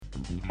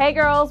Hey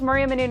girls,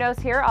 Maria Menounos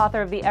here,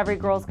 author of the Every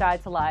Girl's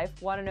Guide to Life.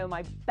 Want to know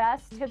my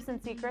best tips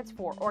and secrets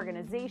for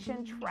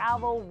organization,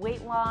 travel,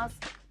 weight loss,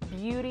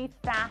 beauty,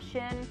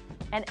 fashion,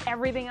 and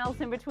everything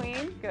else in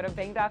between? Go to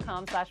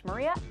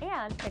bing.com/Maria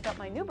and pick up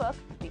my new book,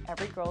 The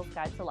Every Girl's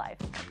Guide to Life.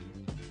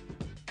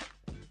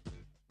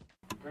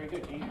 Very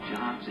good, Keith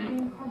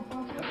Johnson.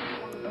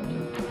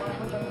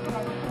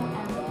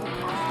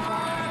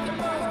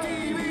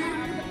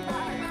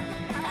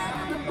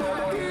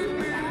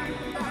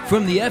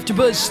 From the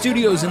AfterBuzz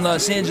Studios in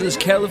Los Angeles,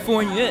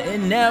 California,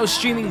 and now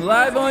streaming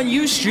live on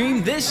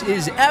Ustream, this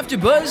is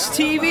AfterBuzz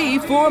TV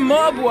for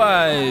Mob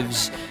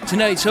Wives.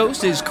 Tonight's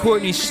host is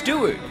Courtney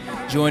Stewart.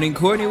 Joining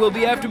Courtney will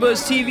be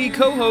AfterBuzz TV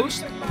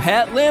co-host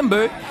Pat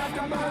Lambert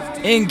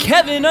and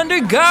Keven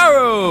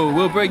Undergaro.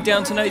 We'll break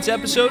down tonight's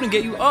episode and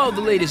get you all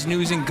the latest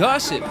news and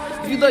gossip.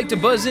 If you'd like to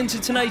buzz into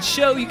tonight's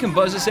show, you can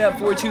buzz us at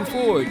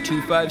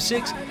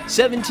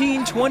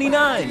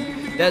 424-256-1729.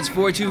 That's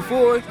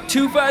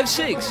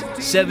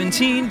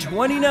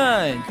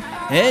 424-256-1729.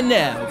 And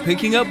now,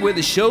 picking up where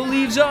the show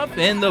leaves off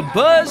and the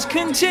buzz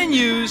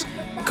continues,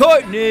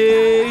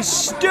 Courtney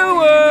Stewart!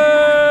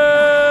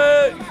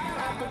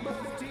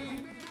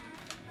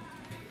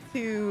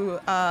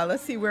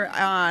 Let's see, we're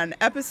on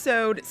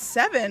episode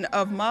 7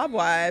 of Mob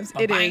Wives.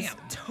 It is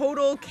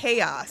total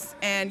chaos.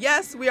 And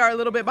yes, we are a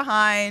little bit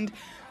behind.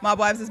 Mob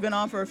Wives has been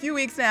on for a few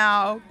weeks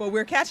now, but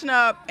we're catching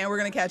up, and we're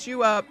going to catch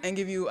you up and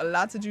give you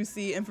lots of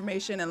juicy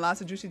information and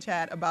lots of juicy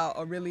chat about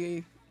a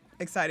really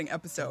exciting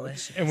episode.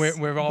 Delicious. And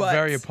we're all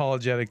very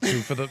apologetic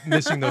too for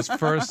missing those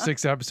first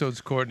 6 episodes,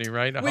 Courtney.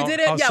 Right? We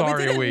didn't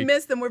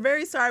miss them. We're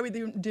very sorry we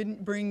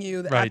didn't bring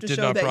you the after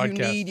show that you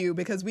need you,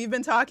 because we've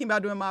been talking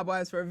about doing Mob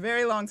Wives for a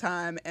very long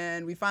time,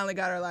 and we finally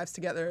got our lives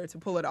together to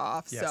pull it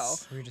off. Yes.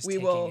 So we were just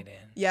taking it in.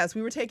 Yes,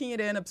 we were taking it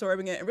in,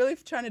 absorbing it, and really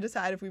trying to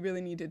decide if we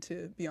really needed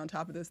to be on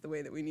top of this the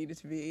way that we needed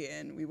to be,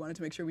 and we wanted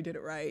to make sure we did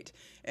it right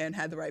and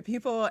had the right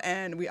people.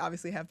 And we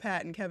obviously have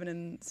Pat and Keven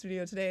in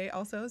studio today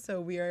also, so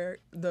we are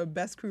the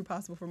best crew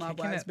possible for Mob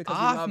Wives because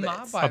we love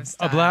it.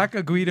 A black,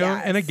 a Guido,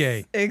 and a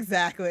gay.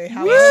 Exactly.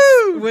 How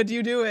else would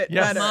you do it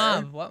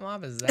better? What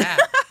mob is that?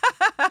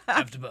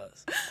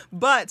 AfterBuzz.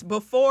 But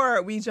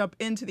before we jump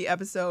into the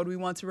episode, we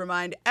want to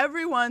remind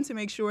everyone to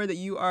make sure that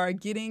you are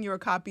getting your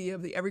copy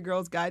of the Every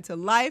Girl's Guide to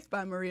Life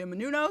by Maria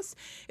Menounos.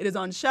 It is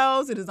on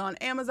shelves. It is on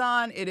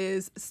Amazon. It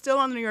is still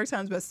on the New York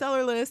Times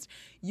bestseller list.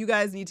 You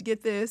guys need to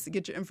get this,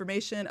 get your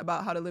information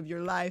about how to live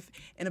your life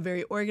in a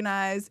very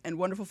organized and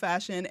wonderful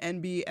fashion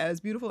and be as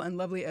beautiful and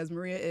lovely as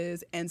Maria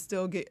is and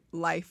still get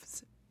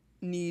life's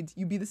needs.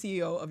 You be the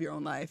CEO of your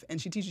own life,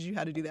 and she teaches you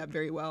how to do that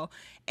very well.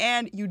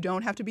 And you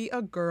don't have to be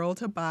a girl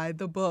to buy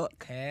the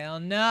book. Hell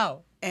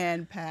no.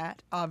 And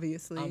Pat,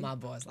 obviously, all my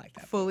boys like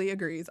that. Fully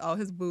agrees. All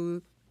his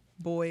boys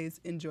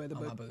enjoy the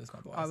book. My boys.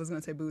 I was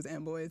gonna say booze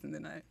and boys, and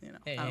then I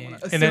don't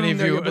want to. And any of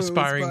you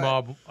aspiring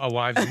mob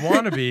wives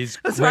wannabes,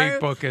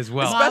 great book as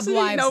well.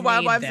 Especially mob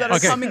wives that are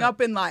coming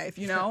up in life,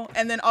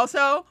 And then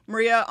also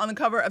Maria on the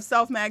cover of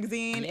Self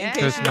magazine. In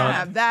case you don't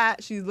have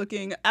that, she's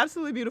looking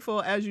absolutely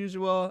beautiful as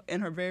usual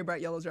in her very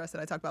bright yellow dress that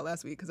I talked about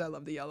last week because I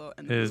love the yellow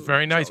and the blue. It is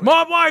very nice.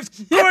 Mob wives,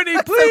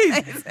 Courtney,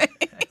 please.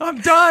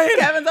 I'm dying.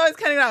 Kevin's always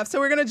cutting it off, so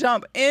we're gonna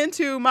jump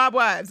into Mob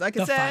Wives. Like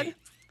I said,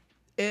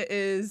 it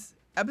is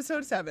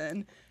episode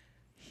 7.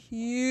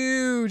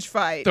 Huge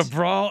fight. The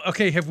brawl.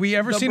 Okay, have we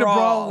ever seen a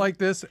brawl like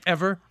this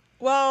ever?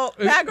 Well,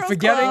 Bad Girls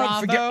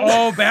Club.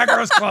 Bad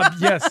Girls Club,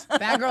 yes.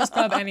 Bad Girls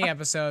Club, any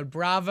episode.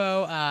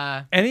 Bravo.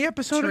 Any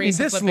episode?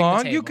 This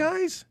long, you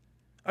guys?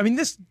 I mean,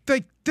 this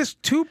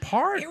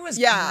 2-part. It was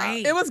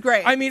great. It was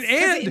great. I mean,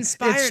 and it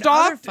stopped.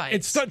 Other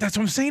fights. That's what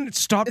I'm saying. It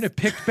stopped and it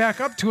picked back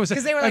up to us.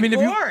 Because they were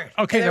bored.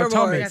 Now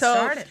tell me.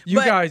 You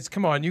guys, guys,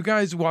 come on. You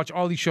guys watch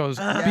all these shows.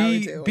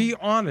 Be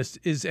honest.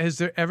 Has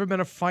there ever been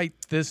a fight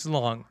this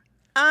long?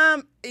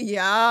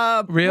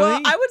 Yeah. Really?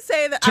 Well, I would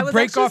say that I was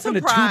break off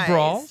into 2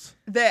 brawls.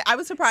 I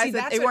was surprised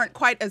that they weren't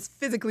quite as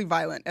physically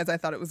violent as I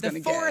thought it was going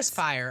to get. The forest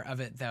fire of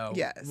it, though,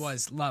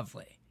 was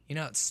lovely.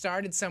 It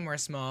started somewhere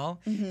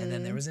small, and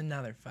then there was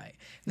another fight.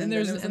 And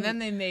then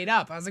they made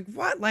up. I was like,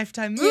 "What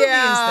Lifetime movie is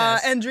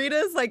this?" And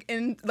Drita's I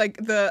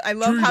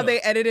love how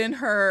they edit in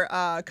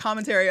her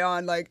commentary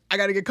on I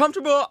got to get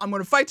comfortable. I'm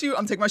going to fight you.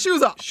 I'm taking my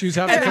shoes off. Shoes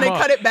have and then they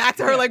cut it back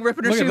to her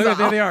ripping her shoes off.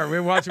 There they are.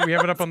 We're watching. We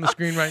have it up on the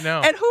screen right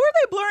now. And who are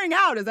they blurring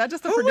out? Is that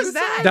just the producer?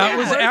 That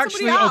was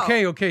actually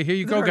okay. Here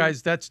you go,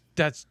 guys. That's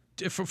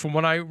from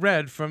what I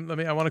read.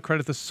 I want to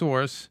credit the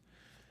source.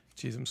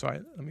 Jeez, I'm sorry.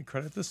 Let me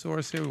credit the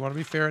source here. We want to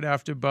be fair at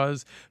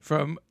AfterBuzz.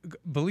 From,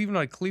 believe it or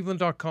not,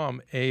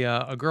 Cleveland.com,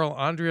 a girl,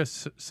 Andrea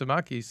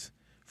Samakis,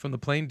 from The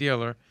Plain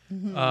Dealer,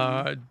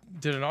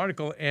 did an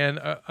article,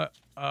 and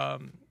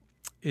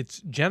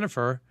it's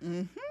Jennifer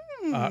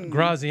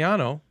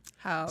Graziano.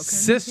 How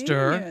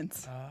sister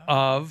convenient.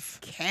 of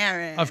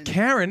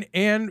Karen.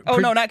 And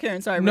no, not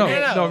Karen. Sorry,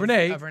 Renee.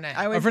 Renee. Of Renee.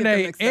 I always Of get them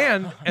Renee, mixed up.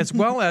 and as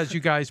well as you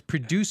guys,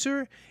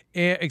 producer,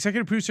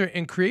 executive producer,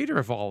 and creator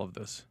of all of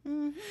this.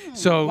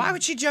 So Why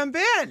would she jump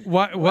in?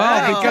 Well,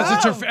 because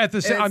it's her, at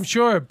the I'm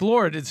sure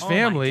Blord, it's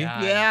family.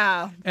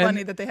 Yeah, And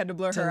funny that they had to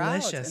blur her out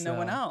delicious, and no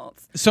one though.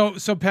 else.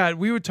 So Pat,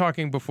 we were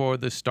talking before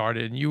this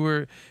started, and you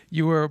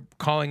were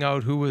calling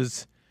out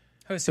who's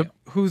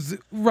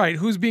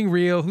being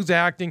real, who's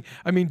acting.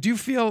 I mean, do you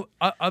feel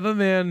other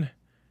than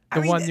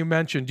the one you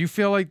mentioned, do you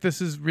feel like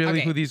this is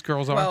really who these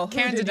girls are? Well,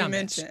 Karen's a dumb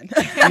mention?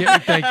 Yeah,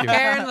 thank you.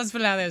 Karen, let's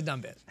put it out there, is a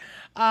dumb bitch.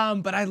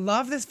 But I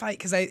love this fight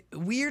because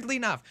weirdly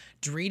enough,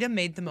 Drita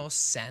made the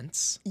most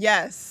sense.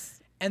 Yes.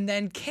 And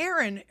then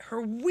Karen,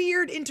 her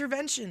weird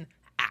intervention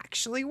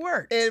actually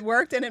worked. It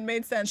worked and it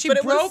made sense. She but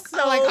it broke was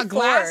so like a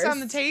glass forced. on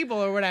the table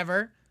or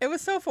whatever. It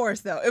was so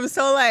forced though. It was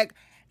so like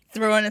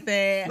throwing a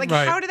thing. Like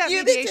Right. how did that you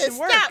need mediation to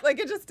work? stop. Like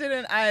it just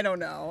didn't. I don't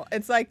know.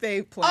 It's like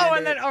they planned. Oh,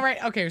 and then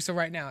it. okay. So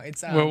right now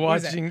it's We're what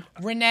is it? watching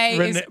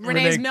Renee's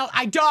Renee- milk.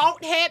 I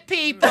don't hit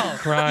people.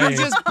 Crying. You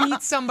just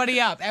beat somebody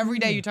up every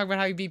day. You talk about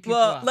how you beat people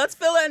Well, up. let's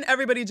fill in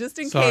everybody just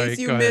in Sorry, case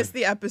you go ahead. missed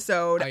the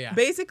episode. Oh, yeah.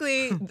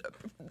 Basically,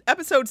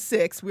 episode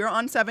 6, we're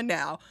on 7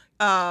 now.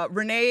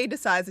 Renee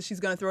decides that she's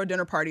going to throw a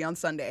dinner party on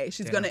Sunday.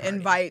 She's going to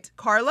invite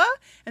Carla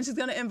and she's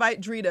going to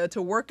invite Drita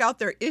to work out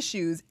their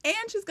issues. And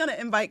she's going to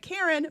invite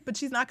Karen, but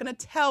she's not going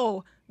to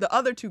tell the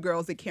other 2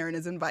 girls that Karen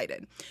is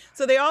invited.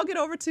 So they all get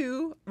over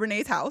to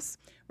Renee's house.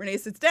 Renee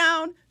sits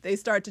down. They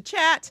start to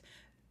chat.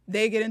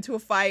 They get into a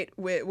fight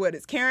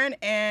with Karen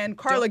and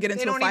Carla get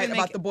into a fight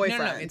about the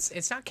boyfriend. No,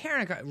 it's not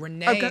Karen.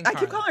 Renee. Okay, and I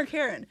keep Carla. calling her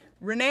Karen.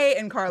 Renee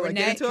and Carla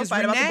get into a 'cause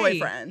fight about the Renee-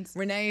 boyfriend.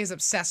 Renee is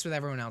obsessed with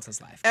everyone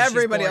else's life. 'Cause she's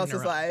Everybody bored in else's her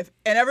own. life.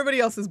 And everybody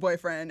else's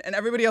boyfriend. And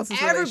everybody else's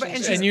Everybody-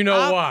 relationship. And you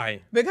know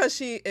why? Because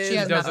she is She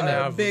doesn't a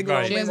have- big right.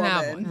 lonely She doesn't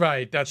have woman. one.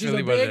 Right, that's She's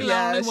really a what it big is. lonely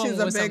Yeah, woman she's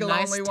a with some big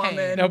nice lonely tan.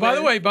 woman. Now, by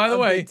the with way,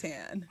 a big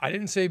tan. I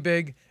didn't say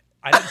big.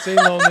 I didn't say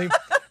lonely.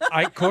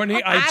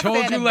 Courtney, I told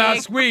said you a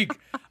last big. week,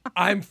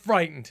 I'm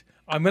frightened.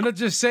 I'm going to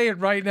just say it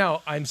right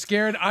now. I'm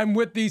scared. I'm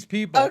with these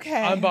people. Okay.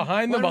 I'm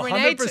behind them When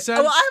Renee 100%.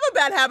 Well, I have a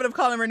bad habit of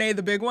calling Renee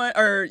the big one.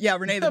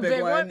 Renee the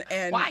big one.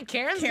 And Why?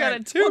 Karen's Karen,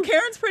 got it too. Well,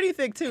 Karen's pretty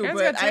thick too, Karen's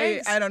but got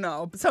tits. I don't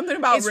know. Something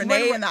about It's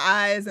Renee when- and the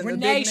eyes and the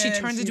Renee, bigness. she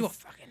turns into a She's-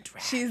 fucking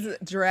drag. She's a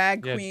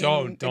drag Yeah, queen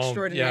don't.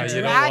 extraordinaire. Yeah,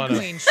 you don't drag wanna-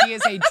 queen. She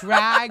is a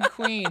drag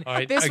queen. All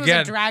right, This was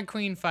again. a drag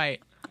queen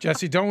fight.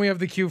 Jesse, don't we have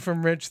the cue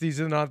from Rich? These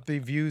are not the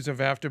views of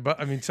AfterBuzz.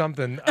 I mean,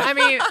 something. I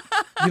mean,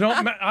 You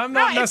don't. I'm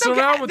not it's messing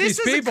okay. around with this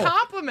these people. is a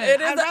compliment. It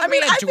is I'd a- rather I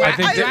mean, be I a think- drag, I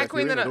think- drag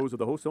queen than a. Those are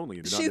the hosts only.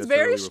 And do not She's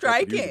necessarily very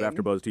reflect the views striking.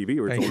 of AfterBuzz TV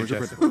or its Thank you, owners or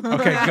Jesse. principals.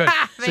 Okay, good.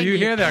 So Thank you you.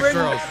 hear that,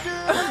 girls?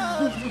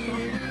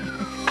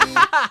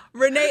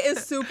 Renee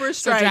is super drag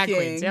striking,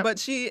 queens, yep. but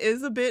she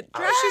is a bit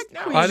drag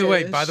queen.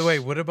 By the way,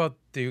 what about?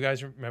 Do you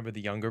guys remember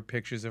the younger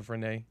pictures of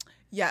Renee?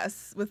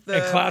 Yes, with the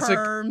classic.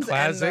 perms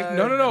and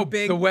the No.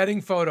 big The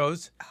wedding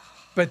photos.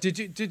 But did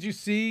you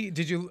see?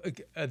 Did you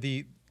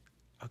the?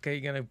 Okay,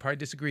 you're gonna probably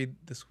disagree.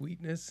 The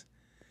sweetness.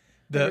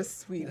 the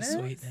sweetness.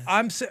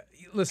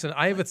 Listen.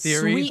 I have a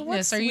theory.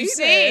 Sweetness, are you sweetness?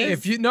 saying?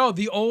 If you know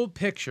the old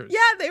pictures. Yeah,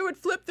 they would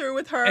flip through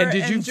with her And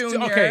did you?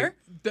 Junior. Okay.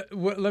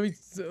 Let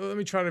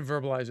me try to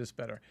verbalize this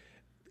better.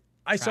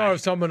 I saw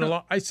someone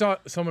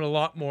a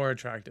lot more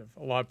attractive,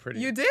 a lot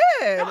prettier. You did.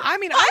 I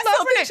mean, I I still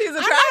love think Renee. she's I'm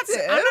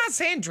attractive. not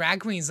saying drag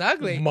queen's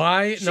ugly.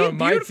 My She's a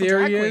beautiful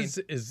theory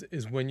drag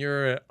is when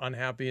you're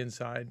unhappy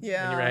inside,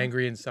 Yeah. when you're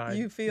angry inside,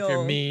 You if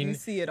you're mean, you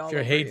see it all if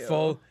you're over you.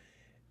 hateful,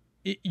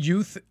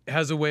 youth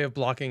has a way of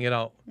blocking it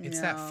out. It's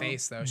Yeah. that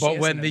face though. She But has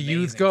when an the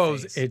youth amazing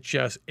goes,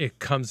 face. it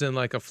comes in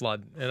like a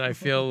flood. And I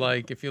feel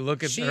like if you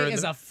look at she her,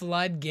 is a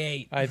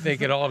floodgate. I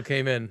think it all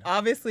came in.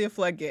 Obviously a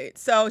floodgate.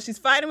 So she's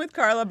fighting with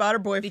Carla about her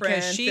boyfriend,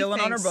 Because she feeling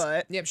on her thinks-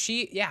 butt. Yep,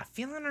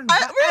 feeling on her I-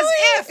 butt.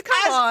 really? As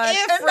Come on. if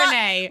And that-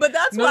 Renee. But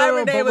that's No, why no,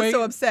 Renee but was wait.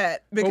 so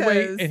upset But because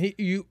wait, and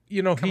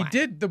he on.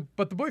 did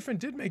but the boyfriend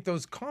did make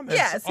those comments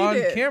Yes, he on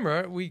did.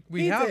 camera. We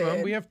he have did.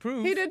 them. We have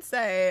proof. He did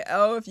say,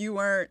 "Oh, if you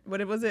weren't,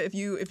 what was it?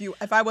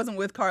 If I wasn't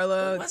with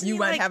Carla, Wasn't you he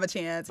might like- have a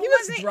chance." He But was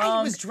wasn't drunk.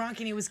 He was drunk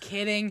and he was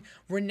kidding.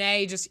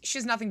 Renee she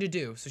has nothing to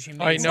do, so she All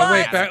right, made. now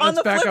wait. But on Let's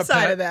the back flip up.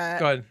 side Pat. of that,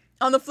 Go ahead.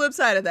 On the flip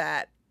side of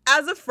that,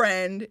 as a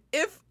friend,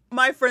 if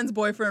my friend's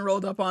boyfriend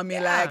rolled up on me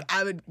like,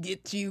 "I would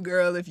get you,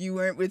 girl, if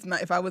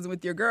I wasn't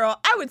with your girl,"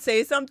 I would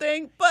say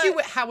something.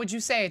 But How would you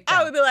say it? I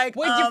though? would be like,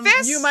 with your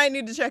fist. "You might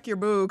need to check your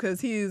boo because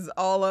he's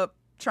all up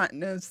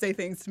trying to say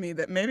things to me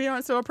that maybe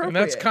aren't so appropriate."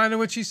 And that's kind of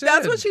what she said.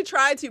 That's what she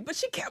tried to, but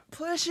she kept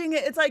pushing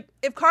it. It's like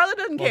if Carla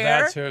doesn't care,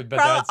 that's her, but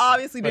Carla that's,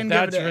 obviously but didn't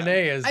that's give a damn.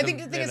 Renee is I think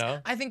the the, thing you is, know.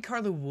 I think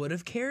Carla would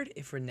have cared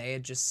if Renee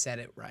had just said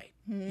it right.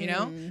 You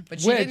know, but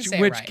she didn't say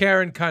it which right.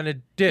 Karen kind of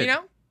did.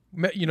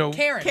 You know,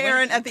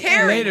 Karen at the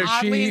Karen, end. Later,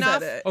 oddly she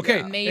enough, said it.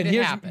 Okay, made and it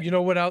here's happen. you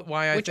know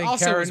why I Which think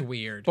also Karen is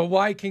weird. But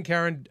why can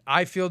Karen?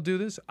 I feel do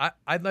this.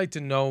 I'd like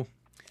to know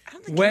I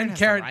don't think when has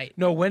the right.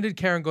 when did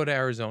Karen go to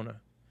Arizona?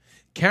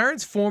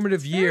 Karen's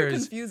formative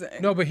years. confusing.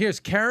 No, but here's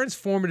Karen's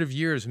formative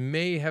years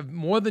may have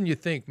more than you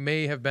think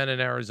may have been in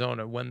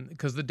Arizona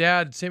because the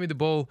dad Sammy the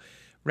Bull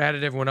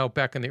ratted everyone out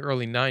back in the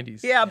early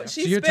 90s. Yeah, but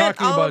she so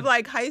spent all of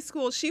like high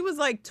school. She was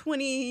like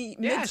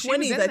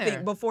mid-20s, I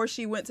think, before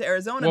she went to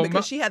Arizona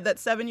because she had that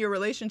 7-year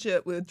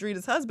relationship with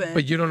Drita's husband.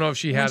 But you don't know if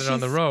she had it on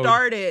the road.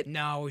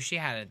 No, she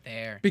had it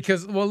there.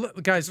 Because, well,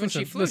 guys, when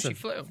she flew.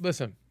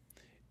 Listen.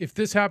 If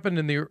this happened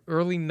in the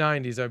early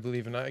 90s, I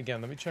believe, and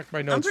again, let me check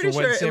my notes. I'm pretty for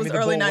when sure it was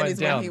early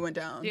 90s when he went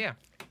down. Yeah.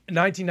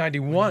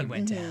 1991. He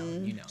went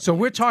down, you know. So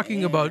we're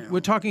talking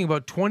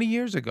about 20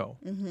 years ago.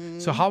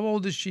 So how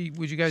old is she?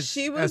 Would you guys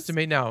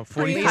estimate now?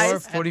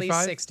 44, 45, at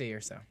least 60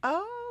 or so.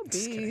 Oh,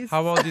 beast.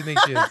 How old do you think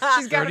she is?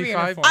 She's got to be in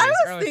her 40s. I was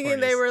early thinking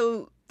 40s. they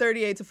were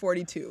 38 to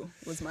 42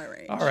 was my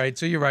range. All right,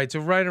 so you're right.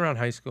 So right around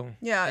high school.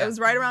 Yeah, it was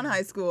right around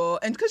high school.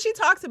 And because she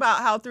talks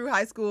about how through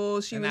high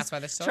school she was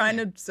trying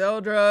to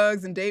sell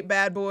drugs and date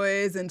bad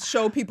boys and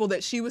show people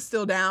that she was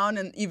still down,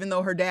 and even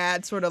though her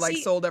dad sort of like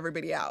sold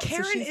everybody out.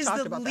 Karen so is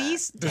the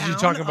least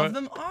down of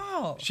them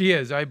all. She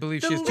is. I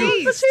believe she is too.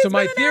 Least. So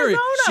my theory.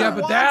 Yeah,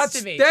 but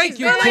that's thank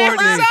you,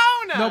 Courtney.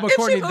 No, but if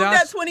Courtney, she moved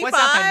at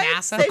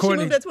 25, say she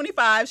moved at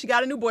 25, she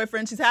got a new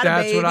boyfriend, she's had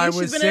a baby, what I was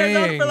she's been saying. in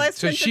Arizona for like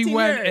 15 so she years.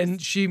 went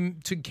and she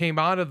came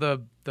out of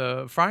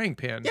the frying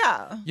pan.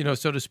 Yeah. You know,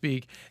 so to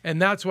speak. And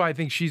that's why I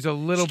think she's a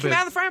little bit. She came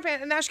out of the frying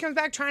pan and now she comes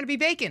back trying to be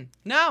bacon.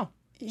 No.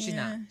 She's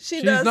not.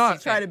 She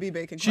does try to be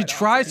bacon. She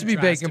tries to be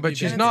bacon, but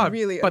she's not.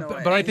 Really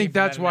but I think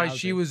that's why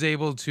she was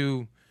able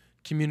to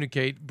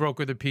communicate,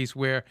 broker the peace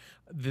where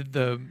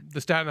the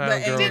Staten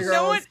Island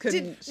girls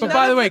couldn't. But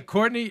by the way,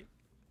 Courtney,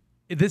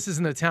 this is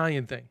an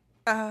Italian thing.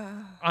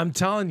 I'm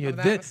telling you,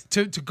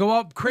 to go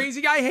up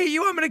crazy, I hate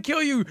you, I'm gonna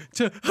kill you,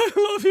 to I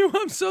love you,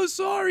 I'm so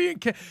sorry,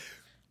 and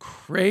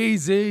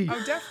crazy.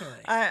 Oh, definitely.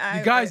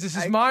 You guys, this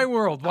is my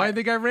world. Why do you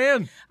think I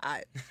ran?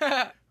 I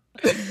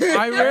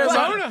ran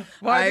Arizona.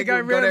 Why do you think I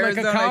ran like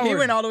a coward? He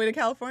went all the way to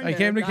California. I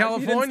came to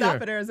California. He didn't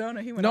stop at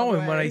Arizona. He went all the way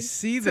and when I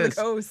see this, to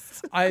the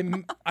coast.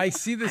 I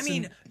see this. I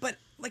mean, but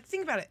like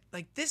think about it.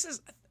 Like this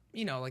is,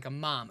 you know, like a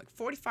mom, like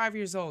 45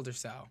 years old or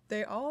so.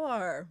 They all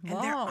are moms.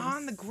 And they're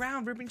on the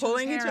ground ripping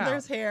pulling each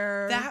other's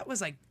hair. That was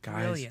like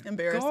brilliant.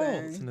 Embarrassing.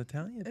 Gold. It's an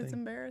Italian thing. It's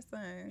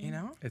embarrassing. You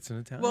know? It's an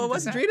Italian Well,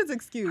 what's Drita's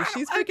excuse?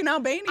 She's freaking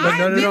Albanian. But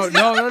no. I've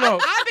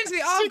been to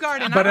the Olive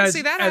Garden. But I don't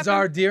see that as happen.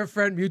 our dear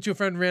friend, mutual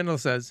friend Randall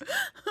says,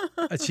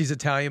 she's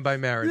Italian by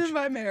marriage.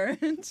 By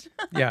marriage.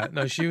 Yeah,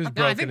 no, she was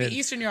broken No, I think in. the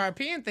Eastern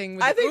European thing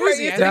was I think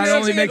Uzi. That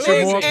only makes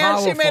her more and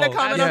powerful. she made a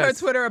comment on her Yes.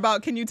 Twitter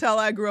about, can you tell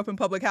I grew up in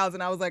public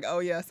housing? I was like, oh,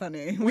 yes,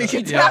 honey. We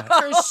can Yeah.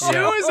 tell. Her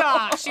shoes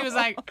off. She was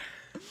like,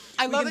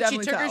 I love that she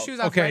definitely took her tell. shoes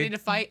off Okay. ready to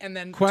fight and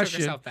then took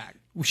Question. herself back.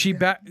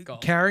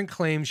 Gold. Karen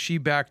claims she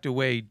backed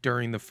away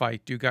during the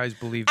fight. Do you guys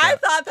believe that? I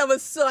thought that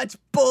was such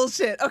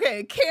bullshit.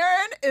 Okay,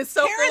 Karen is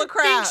so full of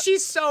crap. Thinks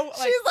she's so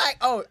like, She's like,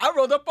 oh, I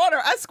rolled up on her.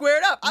 I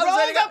squared up. I was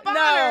ready to Rolled up go. on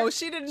No, her.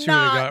 she did She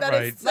not. would've got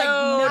That is right.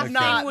 so nothing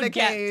not would the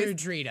get case. through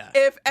Drita.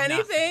 If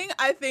anything,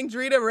 I think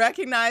Drita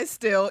recognized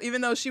still, even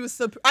though she was,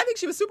 I think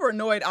she was super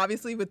annoyed,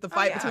 obviously, with the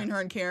fight between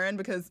her and Karen,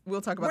 because we'll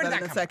talk about Where did that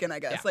in that a come second, I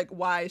guess. Yeah. Like,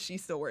 why is she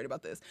still worried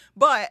about this?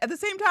 But at the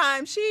same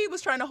time, she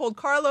was trying to hold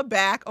Carla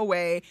back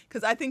away,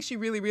 because I think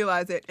she really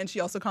realized it, and she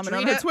also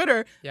commented on her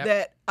Twitter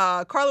that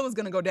Carla was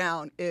going to go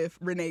down if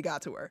Renee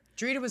got to her.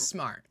 Drita was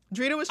smart.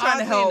 Drita was trying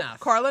to help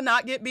Carla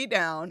not get beat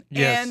down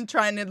and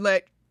trying to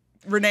let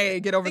Renee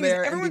get over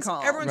there and be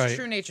calm. Everyone's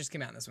true natures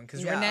came out in this one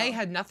because Renee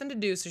had nothing to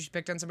do, so she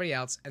picked on somebody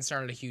else and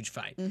started a huge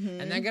fight.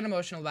 And then got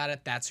emotional about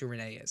it. That's who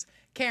Renee is.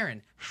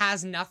 Karen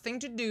has nothing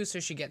to do,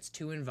 so she gets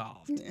too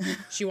involved.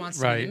 She wants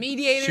to be a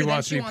mediator. She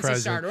wants to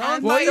start her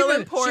own Well, fight. even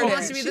important. She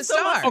wants to be the She still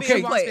star. wants to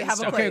be a play, have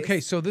a place. Okay.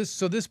 So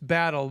this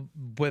battle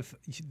with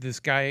this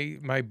guy,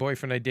 my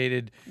boyfriend I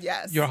dated,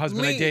 your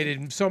husband I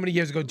dated so many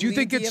years ago. Do you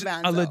think it's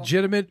a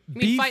legitimate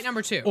beef? Fight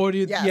number 2. Or do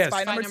you, yes,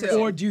 fight number 2.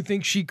 Or do you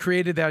think she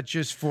created that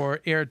just for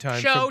airtime?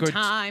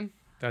 Showtime.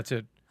 That's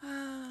it.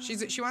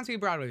 She wants to be a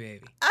Broadway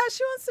baby.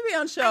 She wants to be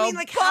on show. I mean,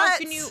 like, how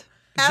can you?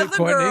 As a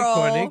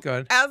Courtney,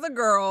 as a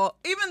girl,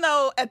 even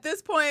though at this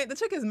point the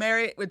chick is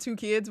married with 2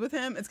 kids with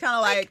him, it's kind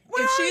of like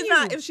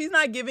if she's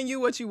not giving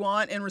you what you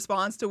want in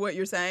response to what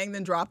you're saying,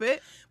 then drop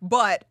it.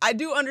 But I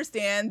do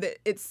understand that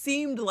it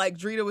seemed like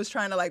Drita was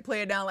trying to like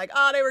play it down, like,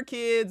 oh, they were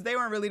kids, they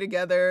weren't really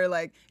together,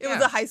 like it was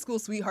a high school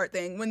sweetheart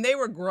thing when they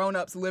were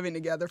grown-ups living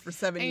together for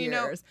 7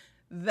 years.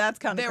 That's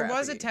kind of There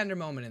was a tender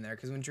moment in there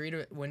because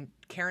when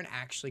Karen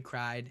actually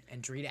cried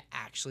and Drita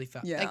actually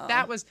felt like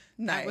that was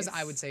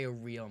I would say a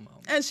real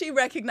moment. And she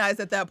recognized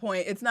at that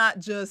point it's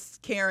not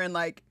just Karen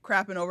like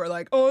crapping over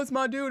like, oh, it's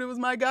my dude, it was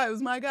my guy.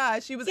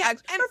 She was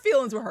actually, her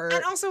feelings were hurt.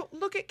 And also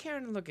look at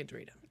Karen and look at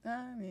Drita.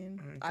 I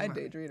mean, I'd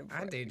date Drita.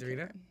 I'd date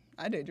Drita.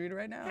 I'd date Drita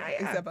right now.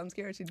 Except I'm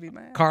scared she'd beat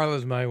my ass.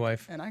 Carla's my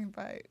wife. And I can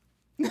fight.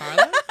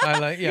 Carla? I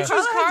like, yeah.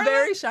 Carla has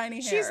very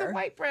shiny hair. She's the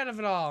white bread of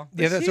it all.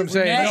 Yeah, that's what I'm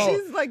saying. No,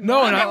 she's like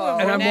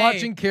I'm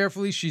watching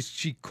carefully.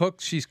 She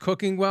cooks. She's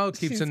cooking well.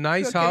 Keeps a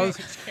nice house.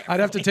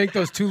 I'd have to take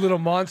those 2 little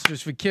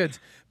monsters for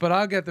kids, but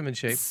I'll get them in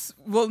shape.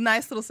 Well,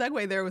 nice little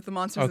segue there with the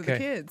monsters of the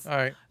kids.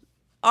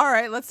 All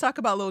right. Let's talk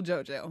about little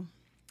JoJo.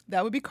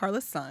 That would be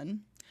Carla's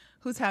son,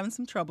 who's having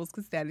some troubles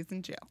because daddy's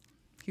in jail.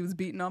 He was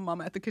beating on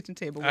Mama at the kitchen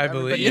table. With I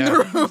believe, everybody in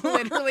the room.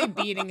 Literally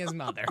beating his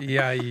mother.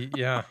 Yeah. He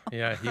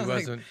was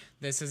wasn't. Like,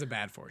 this is a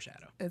bad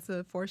foreshadow. It's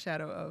a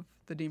foreshadow of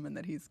the demon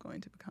that he's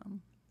going to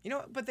become. You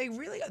know, but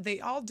they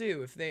all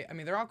do.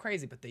 They're all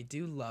crazy, but they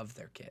do love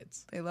their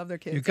kids. They love their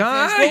kids. You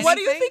guys. Well, what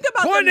do you think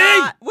about Courtney,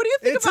 What do you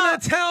think it's about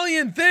an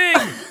Italian thing.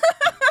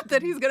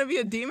 that he's gonna be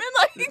a demon?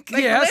 Like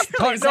Yes,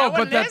 literally, is that what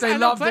but it that is? they I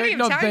know love plenty their of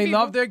no, Italian they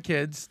love people. their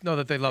kids. No,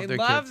 that they love They their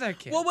love kids. their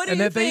kids. Well, what do And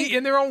you that think? they,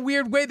 in their own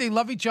weird way, they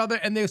love each other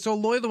and they're so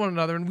loyal to one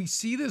another. And we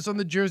see this on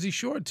the Jersey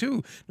Shore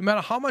too. No matter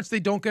how much they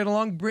don't get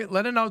along,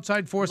 let an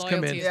outside force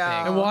come Loyalty in is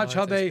Yeah. big. and watch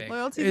how Loyalty is they. big.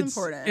 Loyalty is it's,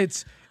 important.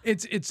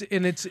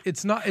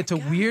 It's not. It's a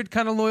weird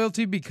kind of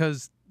loyalty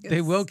because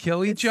they will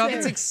kill each other.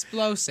 It's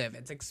explosive.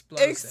 It's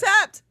explosive.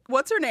 Except,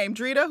 what's her name?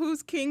 Drita,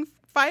 who's king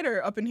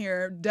fighter up in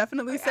here,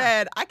 definitely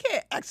said, I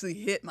can't actually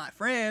hit my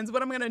friends.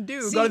 What I'm going to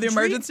do? See, Go to the Drita-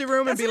 emergency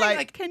room and that's be the thing,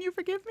 like, can you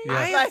forgive me?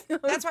 Yeah.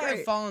 That's why I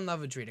great. fall in love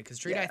with Drita, because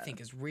Drita, I Yeah. think,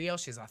 is real.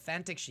 She's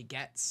authentic. She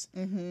gets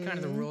kind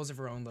of the rules of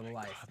her own little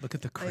life. Look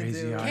at the do.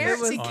 crazy eyes. Karen,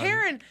 see,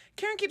 on-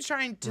 Karen keeps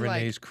trying to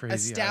Renee's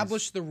crazy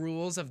establish the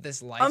rules of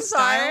this lifestyle. I'm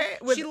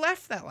sorry, she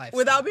left that lifestyle.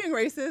 Without being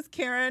racist,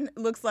 Karen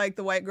looks like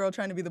the white girl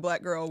trying to be the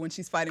black girl when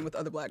she's fighting with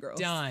other black girls.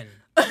 done.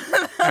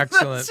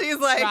 Excellent. She's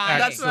like, Right.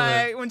 that's why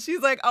Excellent. when she's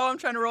like, oh, I'm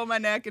trying to roll my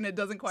neck and it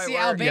doesn't quite See,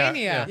 work.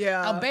 Albania,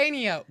 Yeah.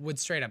 Albania would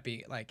straight up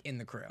be like in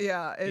the crew.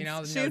 Yeah, it's, You know,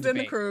 no she's in the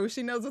debate. crew.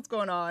 She knows what's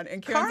going on.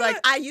 And Karen's Carla- like,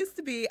 I used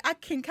to be. I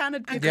can kind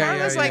of. And Yeah,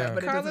 Carla's yeah, like, yeah.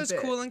 but it doesn't Carla's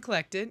fit. cool and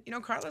collected. You know,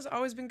 Carla's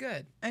always been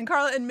good. And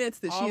Carla admits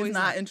that she Always is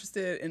not not.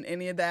 interested in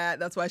any of that.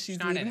 That's why she's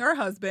not in leaving it. her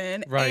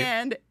husband. Right.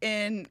 And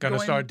in Gonna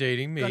going, start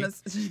dating me.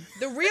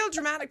 The real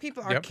dramatic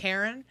people are Yep.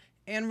 Karen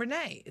and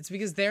Renee. It's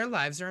because their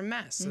lives are a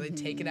mess, so they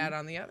take it out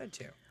on the other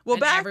two. Well,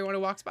 and back- everyone who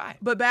walks by.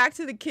 But back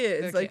to the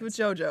kids, They're like kids.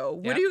 with JoJo.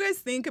 What Yeah. do you guys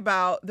think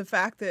about the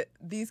fact that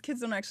these kids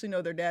don't actually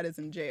know their dad is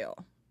in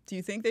jail? Do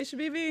you think they should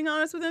be being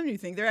honest with them? Do you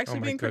think they're actually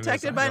my being goodness,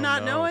 protected I by don't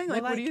not know. knowing?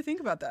 Like, Well, what do like, you think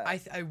about that?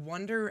 I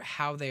wonder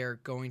how they're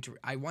going to.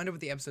 I wonder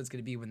what the episode's going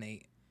to be when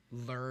they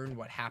learn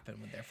what happened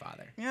with their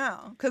father. yeah,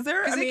 because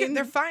they're. I Because mean,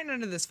 they're fine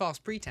under this false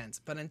pretense,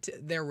 but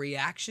their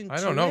reaction to I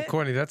don't know, it,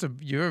 Courtney.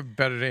 You're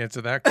better to answer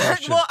that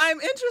question. well,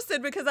 I'm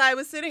interested because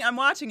I'm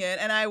watching it,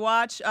 and I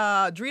watch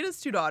Drita's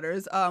two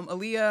daughters,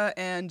 Aaliyah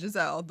and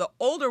Giselle. The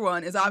older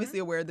one is obviously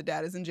aware the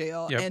dad is in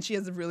jail, Yep. and she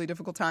has a really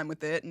difficult time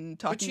with it and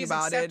talking she's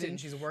about it. accepted and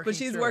she's working but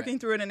she's through working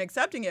it. through it and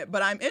accepting it.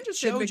 But I'm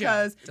interested JoJo,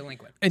 because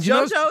delinquent. and you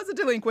know, JoJo is a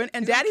delinquent,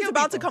 and He's gonna Daddy's kill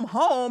about to people. come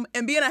home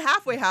and be in a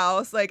halfway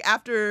house like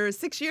after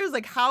 6 years.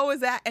 Like, how is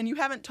that? And you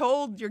haven't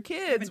told your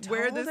kids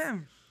where Told this.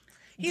 him.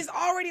 He's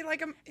already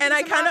like a. And I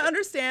he's a kind of mom-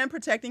 understand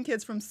protecting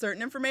kids from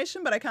certain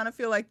information, but I kind of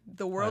feel like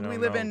the world we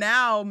don't live know. in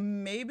now,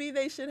 maybe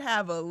they should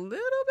have a little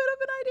bit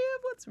of an idea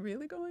of what's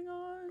really going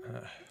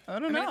on. I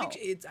don't I mean, know. I think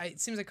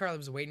it seems like Carla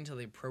was waiting until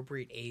the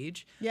appropriate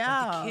age. But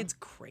Yeah. the kid's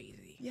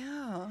crazy.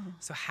 Yeah.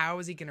 So how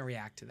is he going to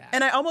react to that?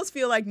 And I almost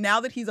feel like now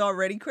that he's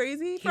already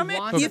crazy from it,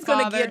 wants he's a going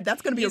to father. get,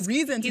 that's going to be a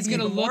reason He's to be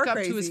gonna even more look up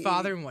crazy. to his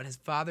father and what his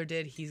father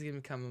did. He's going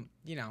to become,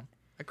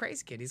 a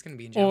crazy kid. He's going to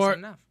be in jail Or- soon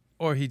enough.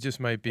 or he just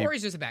might be, Or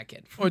he's just a bad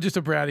kid. or just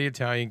a bratty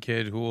Italian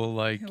kid who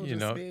will He'll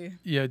just be-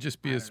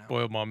 just be a don't know.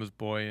 spoiled mama's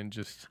boy and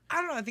just. I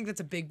don't know. I think that's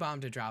a big bomb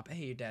to drop.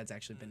 Hey, your dad's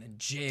actually been in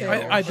jail.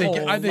 I think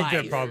whole they're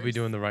life. probably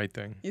doing the right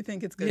thing. You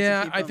think it's good Yeah,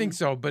 to keep I think them-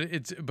 so,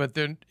 but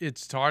then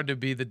it's hard to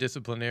be the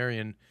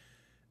disciplinarian.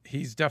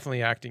 He's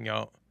definitely acting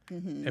out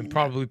and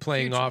probably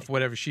playing hugely. off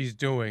whatever she's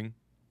doing.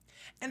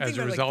 And as think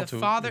a about it, result like, the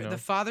of, father, you know. the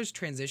father's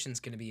transition is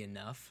going to be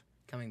enough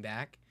coming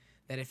back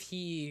that if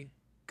he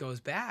goes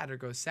bad or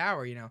goes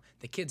sour,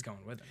 the kid's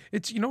going with him.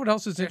 It's what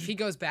else is But if it? he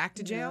goes back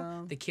to jail,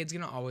 Yeah. the kid's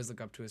going to always look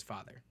up to his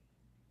father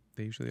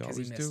They usually because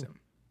he always missed do.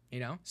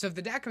 him. So if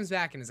the dad comes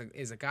back and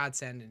is a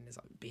godsend and is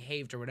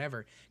behaved or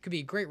whatever, could be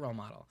a great role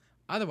model.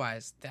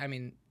 Otherwise,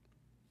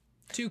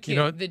 two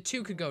kids, the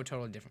two could go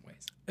totally different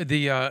ways.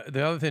 The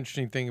other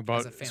interesting thing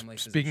about As a family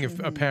speaking of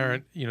a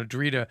parent,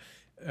 Drita,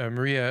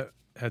 Maria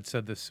had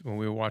said this when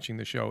we were watching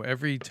the show.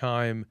 Every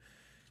time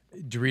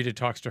Drita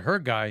talks to her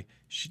guy,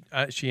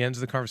 she ends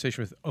the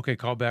conversation with, "Okay,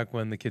 call back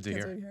when the kids are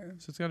here."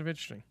 So it's kind of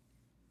interesting.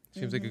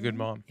 Seems like a good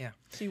mom. Yeah.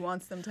 She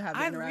wants them to have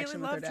the I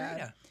interaction really with their love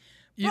dad. Drita.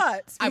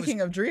 But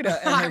speaking of Drita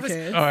and I her was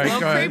kids, All right, a go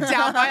little ahead. creeped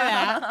out by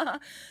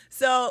that.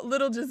 so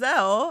little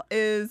Giselle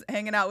is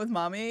hanging out with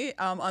mommy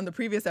on the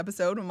previous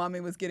episode when mommy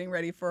was getting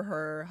ready for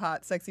her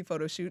hot, sexy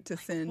photo shoot to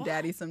send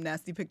daddy some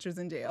nasty pictures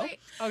in jail. Wait,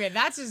 okay,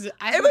 that's just.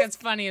 I think that's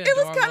funny and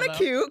adorable. It was kind of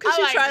cute because I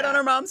she like tried that. on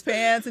her mom's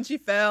pants and she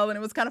fell and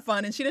it was kind of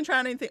fun and she didn't try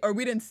on anything, or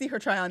we didn't see her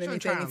try on wasn't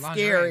anything trying on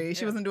lingerie, scary.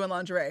 She yeah. wasn't doing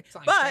lingerie.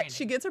 like But training.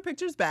 she gets her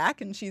pictures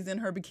back and she's in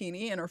her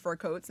bikini and her fur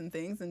coats and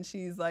things and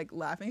she's like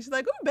laughing. She's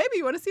like, "Ooh, baby,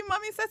 you want to see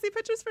mommy's sexy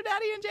pictures for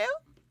daddy in jail?"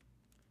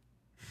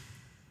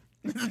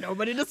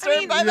 Nobody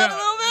disturbed by that a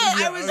little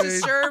bit. I was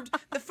disturbed.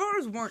 The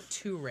photos weren't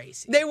too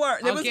racy. They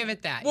weren't. I'll give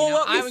it that. Well,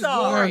 what we I was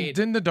saw. worried.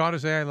 Didn't the daughter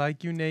say, "I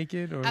like you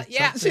naked"? Or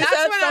yeah. something? She That's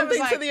said when I was something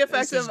to like, the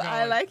effect this is of, "I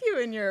going. like you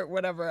in your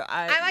whatever."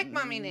 I like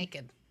mommy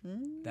naked.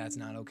 That's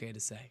not okay to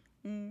say.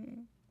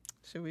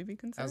 Should we be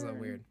concerned? That was a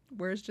little weird.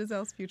 Where's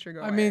Giselle's future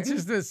going? I mean, it's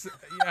just this.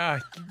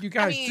 You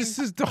guys, mean- this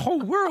is the whole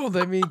world.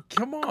 I mean,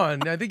 come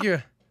on. I think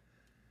you're.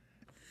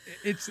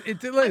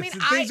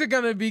 things are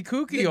gonna be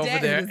kooky over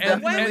there,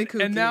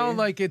 and now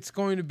like it's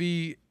going to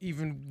be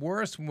even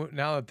worse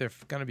now that they're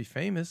gonna be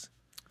famous.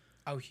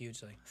 Oh,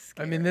 hugely.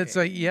 Scary. I mean, it's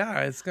like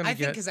it's gonna. I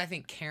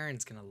think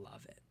Karen's gonna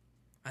love it.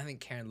 I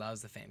think Karen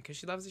loves the fame because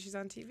she loves that she's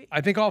on TV.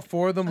 I think all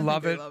four of them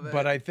love it,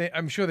 but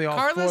I'm sure they all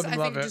four of them love it. Carla's,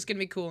 I think, just gonna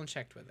be cool and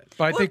checked with it.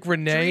 But I think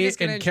Renee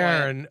and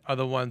Karen are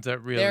the ones that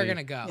really they're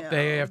gonna go. Yeah.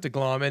 They have to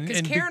glom in.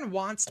 Because Karen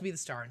wants to be the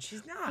star and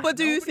she's not. But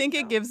do you think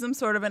it gives them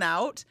sort of an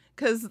out?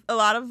 Because a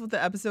lot of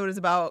the episode is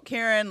about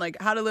Karen, like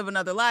how to live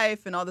another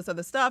life and all this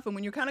other stuff. And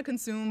when you're kind of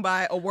consumed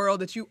by a world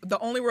that the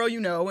only world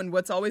you know and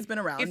what's always been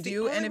around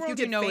you, and if you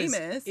get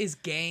famous, is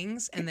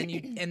gangs, and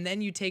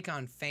then you take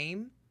on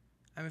fame.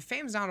 I mean,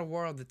 fame's not a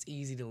world that's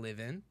easy to live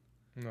in.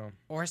 No.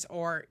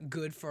 Or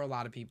good for a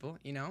lot of people,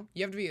 you know?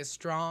 You have to be a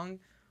strong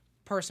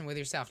person with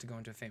yourself to go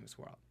into a famous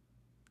world.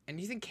 And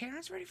you think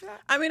Karen's ready for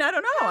that? I mean, I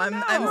don't know.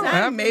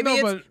 I'm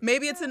saying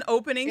maybe it's an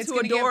opening to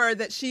a door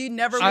that she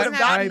never would have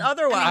gotten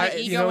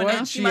otherwise. You know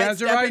what? She has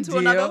her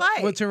idea.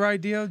 What's her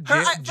idea?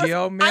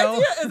 Jail mail? Her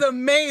idea is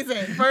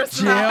amazing,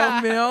 first of all.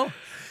 Jail mail?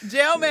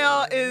 Jail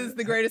mail is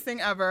the greatest thing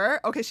ever.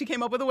 Okay, she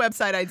came up with a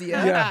website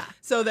idea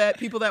so that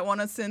people that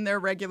want to send their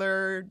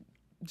regular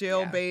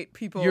jail bait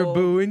people. Your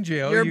boo in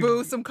jail. Your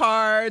boo some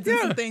cards and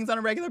some things on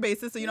a regular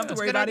basis so you don't have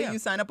to worry about it. You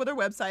sign up with her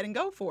website and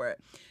go for it.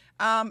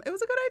 It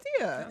was a good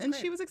idea, and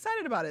she was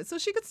excited about it. So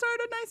she could start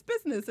a nice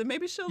business, and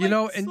maybe she'll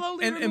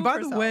slowly and by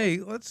herself. the way,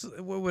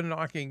 we're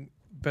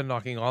been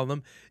knocking all of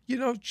them. You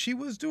know, she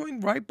was doing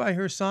right by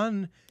her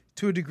son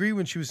to a degree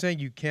when she was saying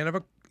you can't have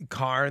a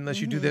car unless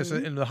you do this,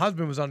 and the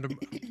husband was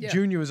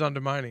Junior was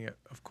undermining it,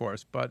 of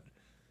course, but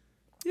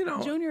you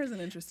know, Junior is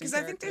an interesting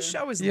because I think this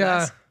show is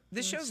less.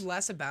 This show's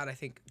less about, I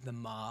think, the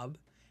mob,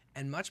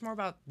 and much more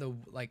about the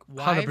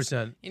wives.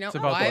 100%. You know, it's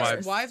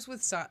about the wives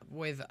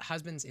with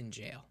husbands in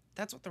jail.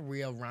 That's what the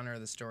real runner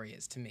of the story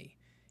is to me.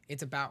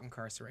 It's about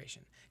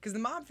incarceration because the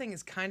mob thing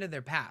is kind of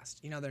their past.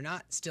 You know, they're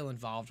not still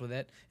involved with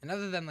it, and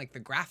other than like the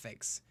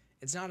graphics,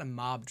 it's not a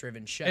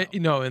mob-driven show.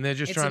 And they're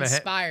just trying to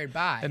inspired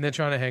by, and they're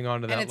trying to hang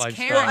on to that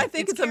lifestyle. Well, I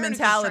think it's a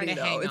mentality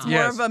though. It's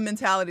more of a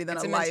mentality than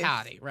a life.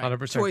 Mentality, right?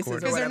 100% choices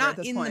because they're not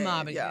in the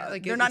mob anymore.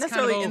 Like, they're not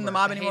necessarily in the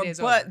mob anymore,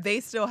 but they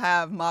still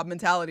have mob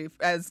mentality.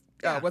 As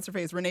what's her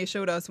face? Renee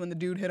showed us when the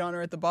dude hit on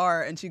her at the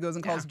bar, and she goes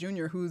and calls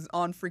Junior, who's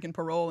on freaking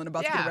parole and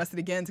about to get arrested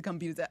again, to come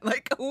beat his ass.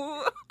 Like,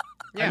 ooh.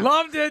 I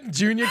loved it.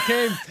 Junior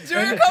came.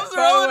 Junior comes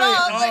rolling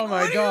up. Oh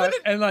my god!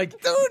 And like,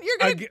 dude, you're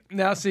gonna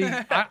now see.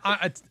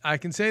 I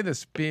can say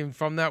this, being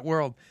from that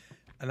world.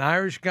 An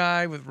Irish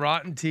guy with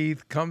rotten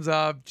teeth comes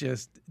up,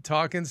 just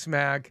talking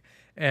smack,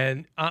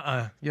 and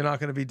you're not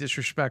gonna be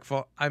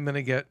disrespectful. I'm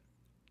gonna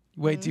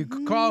wait till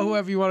you call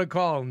whoever you want to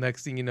call.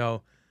 Next thing you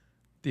know,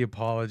 the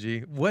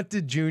apology. What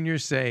did Junior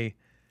say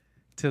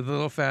to the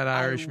little fat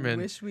Irishman?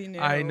 I wish we knew.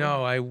 I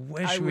know. I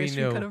wish we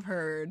knew. We could have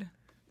heard.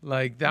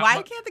 Like that.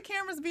 Why can't the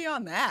cameras be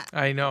on that?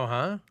 I know,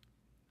 huh?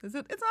 It's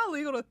not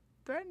illegal to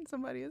threaten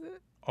somebody, is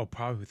it? Oh,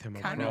 probably with him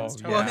on parole.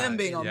 Yeah, well, him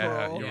being on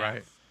parole. You're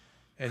right.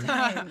 And,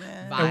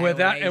 with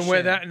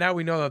that, now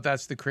we know that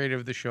that's the creator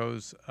of the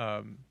show's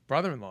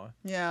brother-in-law.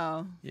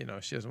 Yeah. You know,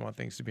 she doesn't want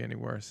things to be any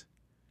worse.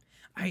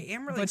 I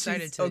am really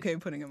excited to. Okay,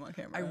 putting him on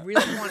camera. I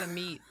really want to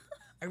meet.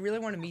 I really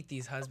want to meet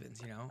these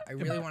husbands. You know, I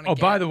really want to. Oh,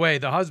 by the way,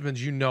 the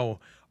husbands,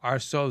 are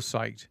so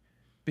psyched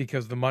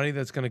because the money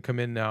that's going to come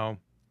in now.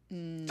 To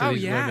these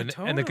women,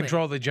 totally. And the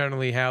control they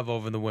generally have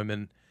over the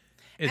women,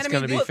 it's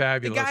going to be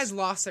fabulous. The guys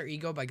lost their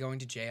ego by going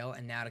to jail,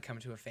 and now to come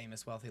to a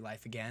famous, wealthy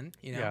life again.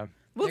 You know. Yeah.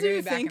 Well, do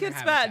you think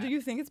it's bad? Do you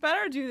think it's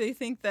bad, or do they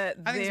think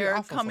that they're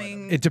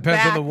coming? It depends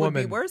back on the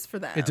woman. Would be worse for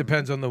them. It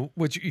depends on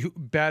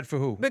bad for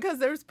who? Because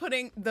there's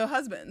putting the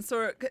husbands.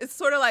 So it's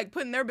sort of like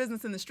putting their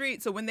business in the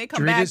street. So when they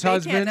come back, they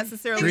can't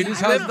necessarily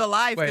live the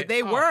life that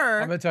they were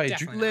I'm gonna tell you,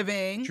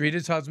 living.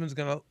 Drita's husband's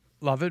gonna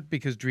love it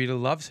because Drita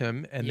loves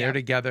him, and they're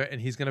together,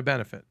 and he's gonna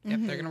benefit. Yep,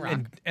 they're gonna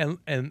rock.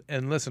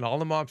 And listen, all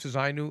the mobsters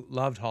I knew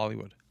loved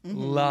Hollywood.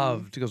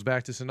 Loved. It goes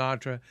back to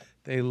Sinatra.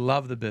 They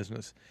love the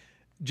business.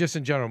 Just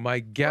in general, my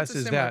guess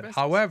is that. Business.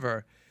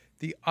 However,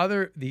 the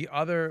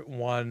other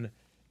one,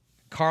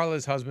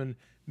 Carla's husband,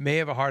 may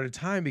have a harder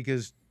time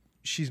because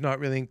she's not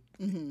really.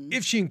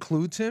 If she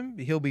includes him,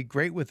 he'll be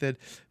great with it.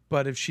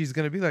 But if she's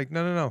going to be like,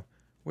 no,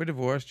 we're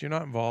divorced, you're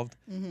not involved,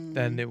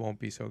 then it won't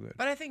be so good.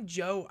 But I think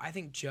Joe,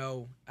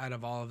 out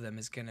of all of them,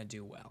 is going to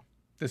do well.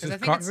 This is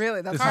that's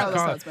Carla's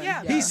husband.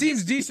 Yeah. He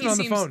seems decent on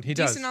the phone. He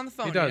does. Decent on the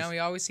phone. He does. You know, he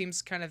always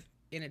seems kind of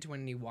in it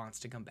when he wants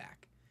to come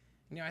back.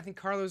 You know, I think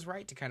Carlo's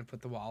right to kind of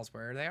put the walls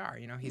where they are.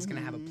 You know, he's going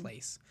to have a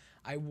place.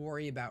 I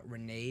worry about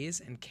Renee's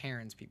and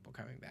Karen's people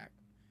coming back.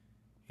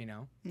 You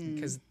know,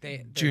 because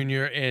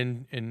Junior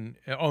and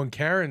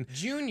Karen.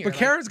 Junior, but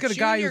Karen's got a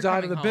guy who's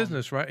out of the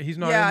business, right? He's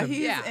not. Yeah,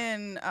 he's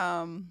in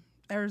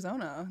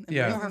Arizona.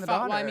 Yeah, her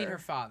father. Well, I mean her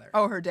father.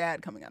 Oh, her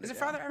dad coming out. Is her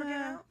father ever getting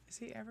out? Is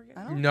he ever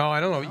getting out? No, I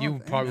don't know. You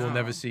probably will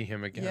never see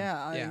him again.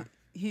 Yeah.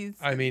 He's.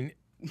 I mean.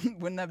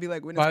 Wouldn't that be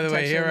like witness by the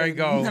way, here I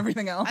go. And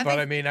everything else. But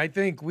I mean, I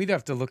think we'd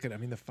have to look at. I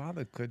mean, her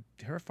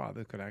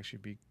father could actually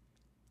be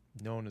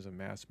known as a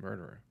mass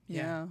murderer.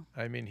 Yeah.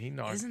 I mean, he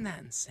knocked. Isn't that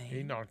insane?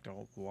 He knocked a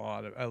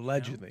lot of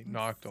allegedly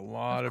knocked a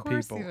lot of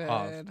people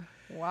off.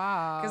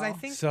 Wow. Because I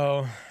think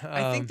So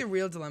I think the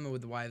real dilemma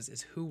with the wives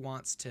is who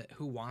wants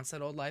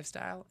that old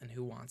lifestyle and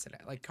who wants it.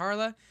 Like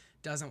Carla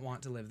doesn't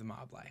want to live the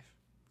mob life.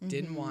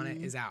 Didn't want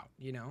it, is out,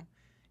 you know?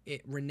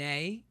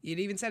 Renee, it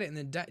even said it in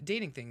the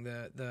dating thing.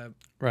 The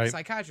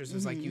psychiatrist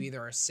was like, you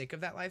either are sick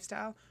of that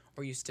lifestyle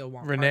or you still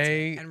want parts of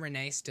it. And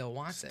Renee still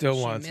wants it.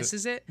 She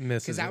misses it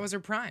because that was her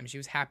prime. She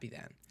was happy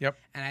then. Yep.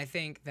 And I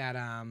think that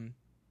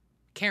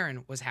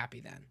Karen was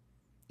happy then.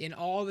 In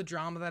all the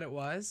drama that it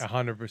was,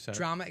 100%.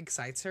 Drama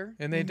excites her.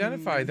 And they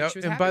identified that.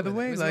 And And by the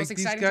way, like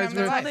these guys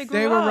were,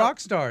 they were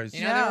rock stars.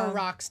 You know, they were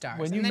rock stars.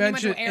 When you and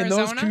mentioned in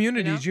those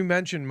communities, you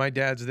mentioned my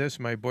dad's this,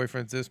 my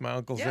boyfriend's this, my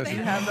uncle's this. You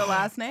have the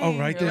last name. Oh,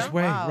 right this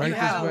way. Wow. Right you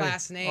this have way. the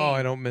last name. Oh,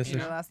 I don't miss it.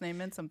 Your last name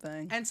meant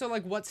something. And so,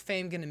 like, what's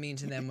fame going to mean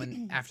to them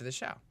when after the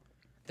show?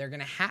 They're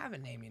going to have a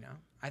name, you know?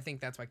 I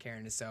think that's why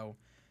Karen is so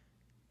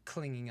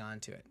clinging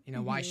on to it. You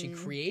know, why she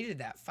created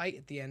that fight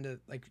at the end of,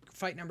 like,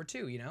 fight number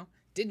 2, you know?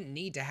 Didn't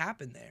need to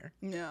happen there.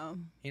 No.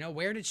 You know,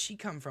 where did she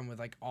come from with,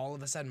 like, all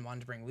of a sudden wanting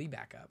to bring Lee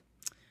back up?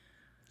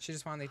 She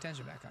just wanted the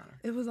attention back on her.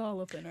 It was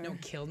all up in her. No,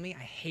 killed me.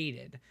 I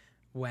hated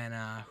when,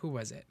 who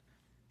was it?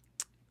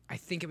 I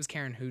think it was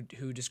Karen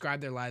who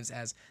described their lives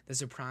as the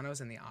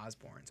Sopranos and the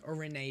Osbournes. Or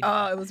Renee.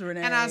 Oh, it was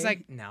Renee. And I was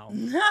like, no.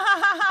 No,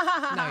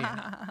 you're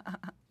not.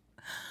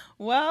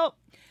 Well,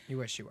 you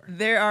wish you were.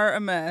 They are a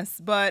mess.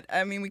 But,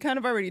 I mean, we kind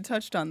of already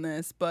touched on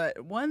this. But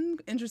one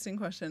interesting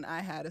question I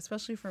had,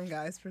 especially from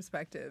guys'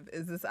 perspective,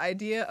 is this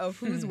idea of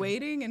who's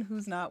waiting and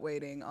who's not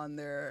waiting on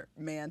their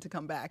man to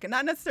come back. And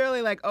not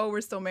necessarily like, oh,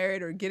 we're still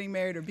married or getting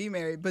married or be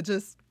married, but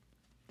just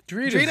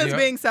Drita's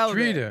being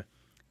celibate. Drita.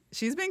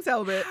 She's being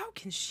celibate. How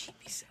can she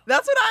be celibate?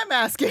 That's what I'm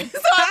asking. So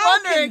How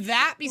I'm wondering. can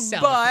that be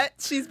celibate?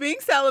 But she's being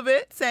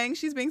celibate, saying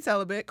she's being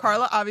celibate.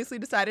 Carla obviously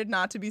decided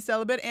not to be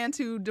celibate and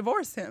to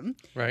divorce him.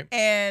 Right.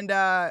 And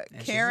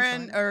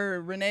Karen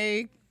or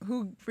Renee,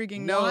 who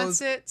freaking knows,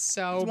 wants it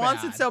so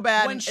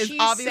bad when and is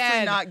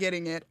obviously not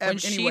getting it when anywhere.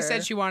 she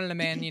said she wanted a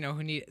man, you know,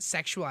 who needed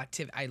sexual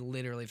activity, I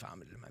literally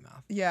vomited in my mouth.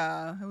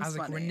 Yeah, it was I was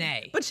funny. like,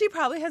 Renee. But she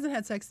probably hasn't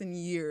had sex in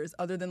years,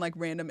 other than like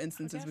random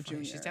instances with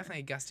Junior. She's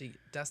definitely a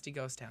dusty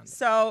ghost town.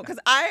 So, because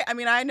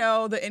I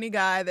know that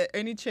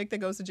any chick that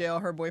goes to jail,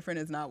 her boyfriend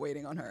is not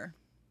waiting on her.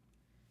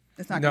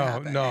 It's not gonna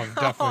happen. No,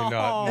 definitely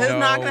not. It's no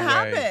not gonna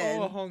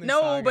way. happen.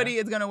 Nobody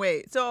is gonna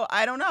wait. So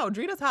I don't know.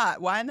 Drita's hot.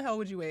 Why in the hell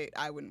would you wait?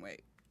 I wouldn't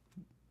wait.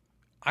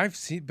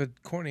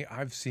 Courtney,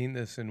 I've seen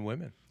this in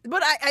women.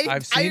 But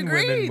I've seen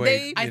agree. women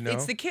wait.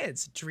 It's the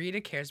kids.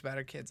 Drita cares about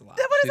her kids a lot.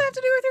 What does that have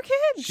to do with your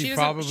kids? She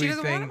doesn't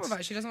want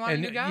to. She doesn't want a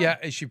new guy.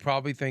 Yeah, she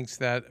probably thinks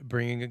that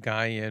bringing a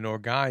guy in or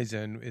guys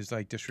in is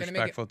like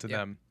disrespectful to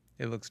them.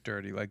 It looks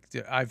dirty. Like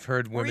I've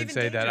heard women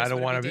say that. I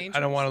don't want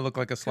to look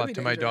like a slut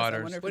to my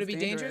daughters. Would it be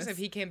dangerous if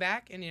he came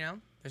back and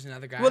there's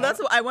another guy? Well, that's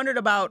what I wondered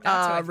about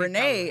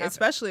Renee,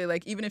 especially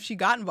like even if she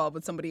got involved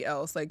with somebody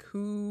else, like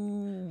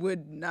who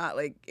would not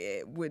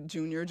would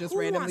Junior just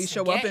randomly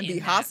show up and be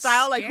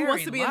hostile? Like who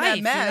wants to be in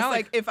that mess? You know?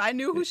 Like if I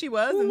knew who she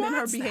was and then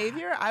her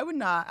behavior, I would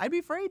not. I'd be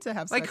afraid to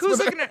have sex. Like who's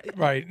with looking her. at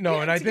right?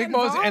 No, and I think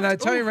most, and I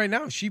tell you right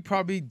now, she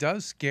probably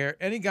does scare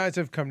any guys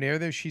that have come near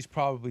there. She's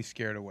probably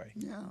scared away.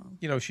 Yeah.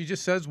 You know, she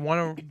just says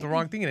the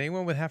wrong thing, and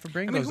anyone with half a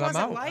brain goes, "I'm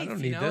out. I don't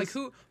need this."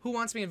 Like who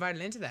wants to be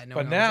invited into that?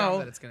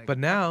 But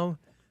now.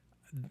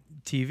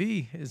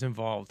 TV is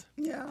involved.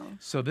 Yeah.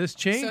 So this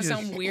changes. So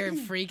some weird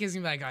freak is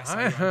gonna be like,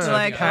 of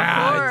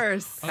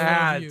course.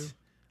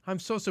 I'm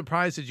so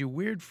surprised at you,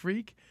 weird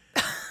freak.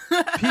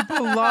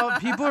 People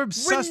are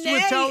obsessed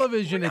with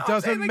television. It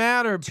doesn't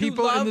matter.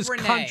 People in this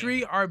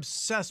country are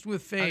obsessed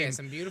with fame. Okay,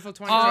 some beautiful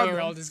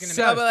 23-year-old is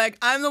gonna be like,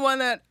 I'm the one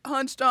that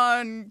hunched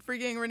on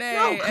freaking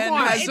Renee and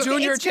has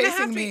Junior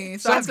chasing me,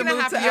 so I have to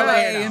move to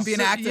LA and be an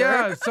actor.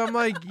 Yeah, some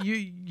like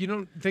you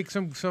don't think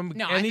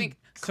I think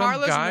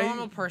Carla's a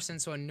normal person,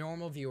 so a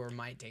normal viewer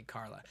might date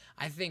Carla.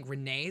 I think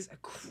Renee's a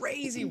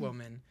crazy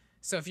woman.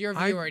 So if you're a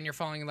viewer and you're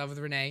falling in love with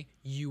Renee,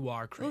 you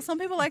are crazy. Well, some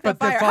people like that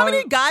fire. How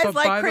many guys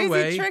like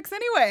crazy tricks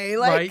anyway?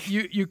 Like, right?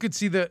 You could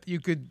see you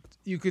could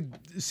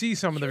see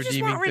some of the redeeming things.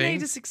 You just want Renee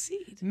to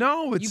succeed.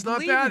 No, it's not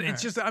that.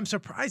 It's just I'm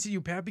surprised at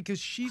you, Pat, because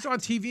she's on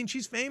TV and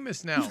she's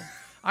famous now.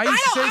 I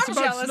used to say it's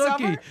about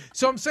Snooki.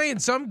 So I'm saying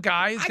some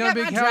guy is going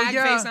to be hell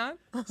yeah.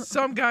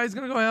 Some guy is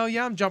going to go, hell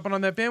yeah, I'm jumping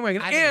on that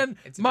bandwagon. And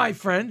my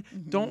friend,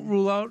 don't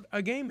rule out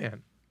a gay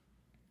man.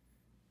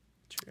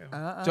 True.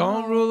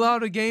 Don't rule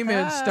out a gay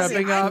man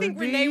stepping up. I think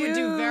Renee would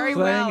do very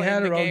well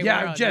in the gay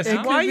world. Jesse,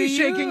 why are you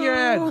shaking your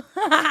head?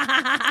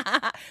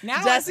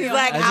 Now Jesse's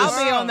like,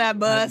 I'll be on that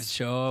bus.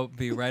 Show up,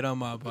 be right on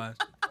my bus.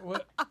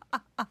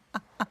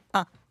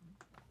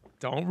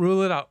 Don't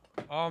rule it out.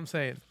 All I'm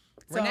saying.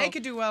 Renee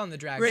could do well in the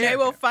drag. Renee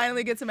will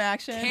finally get some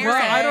action. Well,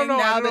 I don't know.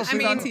 Now that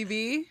she's on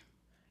TV.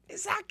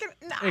 Is that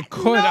gonna? It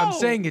could. I'm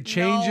saying it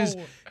changes.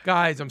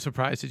 Guys, I'm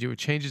surprised at you. It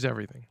changes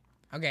everything.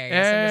 Okay.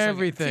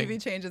 Everything.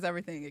 TV changes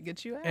everything. It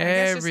gets you out.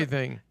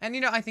 Everything.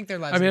 And I think their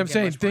lives. I'm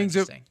saying things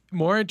are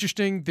more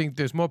interesting. Think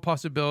there's more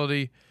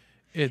possibility.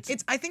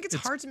 I think it's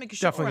hard to make a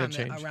show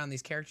definitely around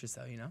these characters,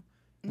 though. You know,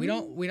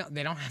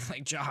 they don't have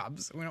like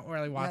jobs. We don't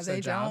really watch their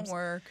jobs. Don't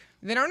work.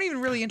 They don't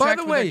even really interact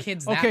with their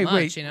kids that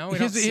much. You know,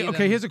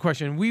 here's a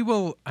question.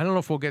 I don't know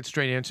if we'll get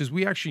straight answers.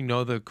 We actually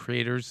know the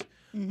creators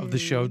of the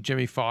show,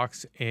 Jimmy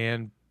Fox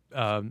and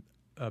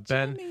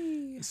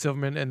Ben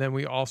Silverman, and then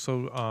we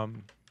also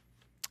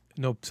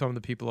know some of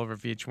the people over at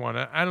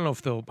VH1. I don't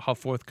know how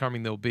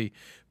forthcoming they'll be,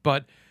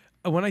 but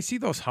when I see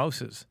those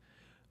houses,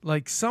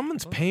 like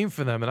someone's paying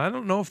for them, and I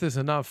don't know if there's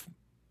enough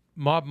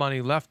mob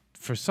money left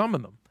for some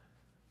of them.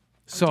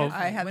 So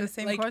I had the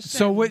same question.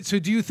 So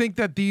do you think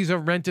that these are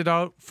rented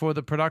out for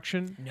the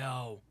production?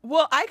 No.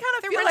 Well, I kind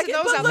of feel like it,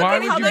 but look Why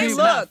at would how you they be-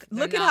 look.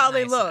 They're Look at not how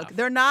they nice look. enough.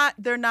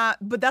 They're not.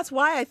 But that's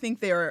why I think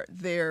they're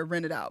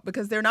rented out,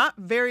 because they're not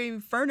very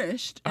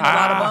furnished in a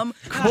lot of them.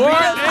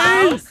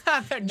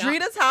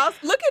 Drita's house.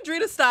 Look at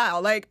Drita's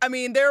style. Like, I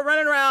mean, they're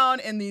running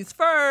around in these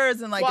furs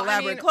and like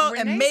elaborate clothes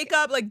and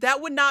makeup. Like, that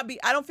would not be.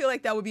 I don't feel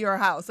like that would be her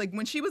house. Like,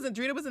 when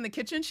Drita was in the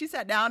kitchen, she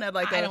sat down at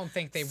like a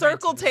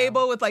circle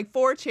table with like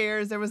 4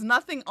 chairs. There was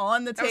nothing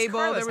on the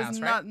table. There was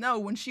not. No,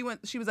 when she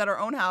was at her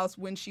own house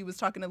when she was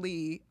talking to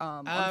Lee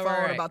on the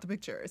phone about the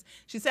pictures.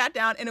 She sat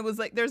down and it was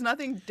like there's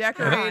nothing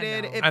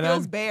decorated. It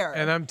feels bare.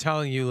 And I'm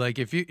telling you, like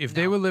if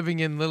they were living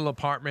in little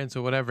apartments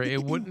or whatever,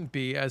 it wouldn't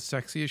be as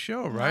sexy a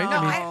show, right?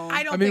 No,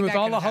 I don't think with that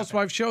all the could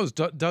housewife shows,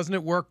 doesn't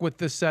it work with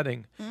this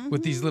setting,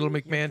 with these little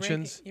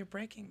McMansions? You're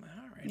breaking my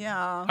heart right now.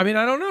 Yeah. I mean,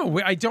 I don't know.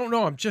 I don't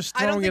know. I'm just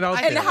throwing it out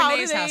there.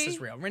 Renee's house is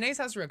real. Renee's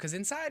house is real because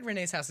inside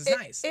Renee's house is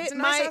nice. It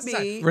might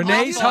be.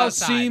 Renee's house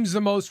seems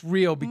the most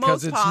real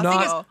because it's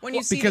not when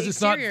you see because the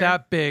it's not exterior,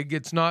 that big.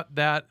 It's not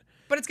that.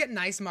 But it's got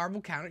nice marble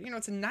counter. You know,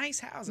 it's a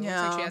nice house. It looks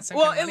Yeah. like she has some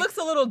Well, kind of it looks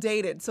a little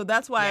dated, so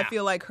that's why I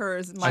feel like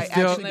hers might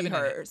actually be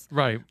hers.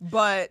 Right.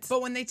 But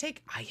when they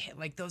take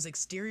like those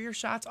exterior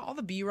shots, all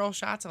the B-roll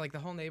shots of like the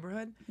whole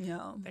neighborhood,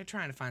 they're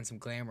trying to find some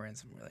glamour in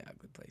some really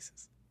ugly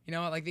places. You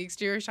know, like the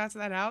exterior shots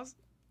of that house.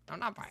 I'm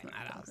not buying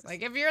that house.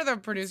 Like, if you're the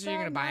producer, you're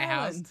gonna buy a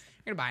house.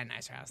 You're gonna buy a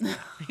nicer house.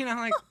 You know,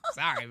 like,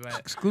 sorry, but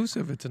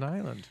exclusive. It's an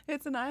island.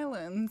 It's an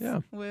island. Yeah.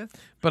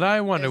 But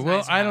I wonder.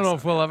 Well, I don't know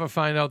if we'll ever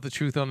find out the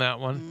truth on that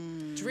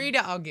one.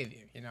 Drita, I'll give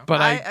you. You know.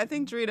 But I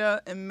think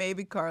Drita and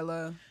maybe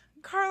Carla.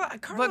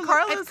 But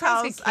Carla's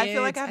house, I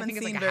feel like I haven't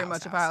seen very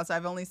much of her house.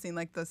 I've only seen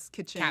like this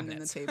kitchen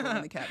and the table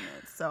and the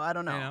cabinets. So I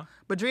don't know. You know.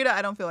 But Drita,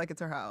 I don't feel like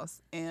it's her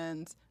house.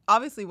 And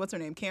obviously, what's her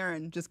name?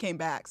 Karen just came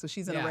back, so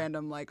she's in a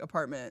random like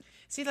apartment.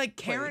 See, like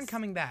Karen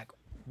coming back.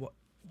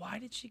 Why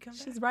did she come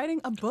back? She's writing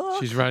a book.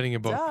 She's writing a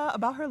book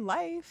about her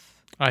life.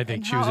 I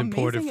think she was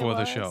imported for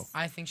the show.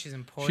 I think she's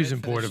imported. She's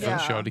imported for the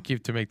show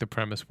to make the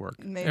premise work,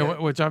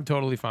 which I'm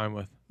totally fine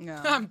with.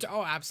 Yeah.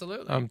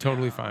 Absolutely. I'm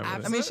totally fine with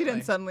it. I mean, she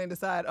didn't suddenly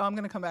decide, I'm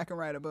going to come back and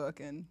write a book,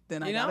 and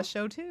then I got a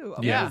show too.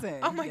 Amazing.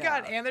 Oh my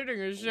God, and they're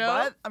doing a show.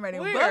 But I'm writing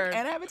a book,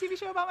 and I have a TV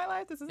show about my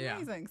life. This is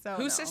amazing. So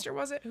whose sister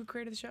was it who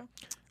created the show?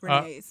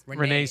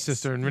 Renee's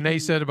sister. And Renee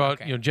said about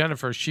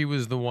Jennifer, she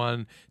was the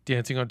one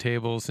dancing on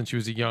tables since she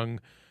was a young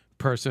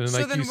person, and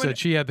like you said,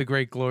 she had the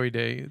great glory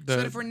day. So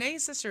if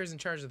Renee's sister is in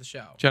charge of the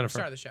show, Jennifer,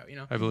 star of the show, you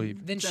know, I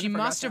believe, then Jennifer she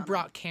must have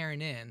brought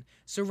Karen in.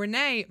 So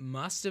Renee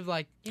must have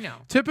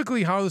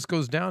Typically, how this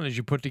goes down is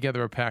you put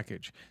together a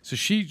package. So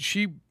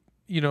she,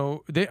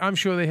 I'm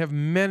sure they have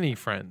many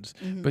friends,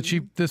 but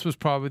this was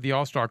probably the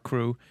all-star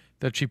crew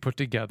that she put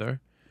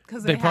together.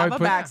 Because they have a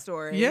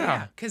backstory.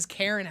 Yeah, because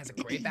Karen has a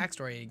great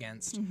backstory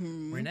against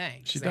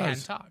Renee. She does. They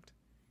hadn't talked.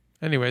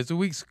 Anyways, the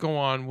weeks go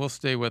on. We'll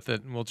stay with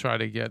it, and we'll try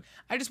to get.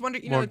 I just wonder,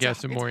 more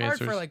guests and more answers. It's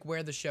hard for like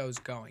where the show's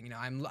going. You know,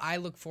 I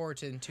look forward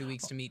to in 2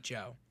 weeks to meet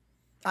Joe.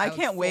 I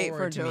can't wait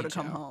for Joe to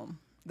come home.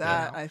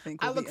 That I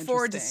think. I look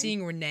forward to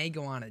seeing Renee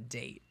go on a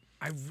date.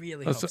 I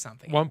really hope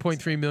something.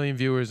 1.3 million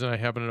viewers, and I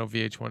happen to know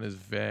VH1 is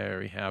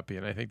very happy,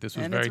 and I think this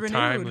was very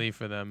timely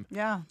for them.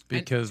 Yeah,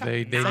 because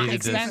they needed not this.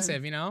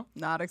 Expensive, you know.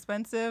 Not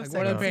expensive. Like,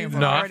 what are they paying for?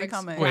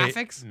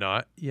 Graphics?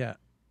 Not yet.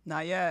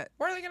 Not yet.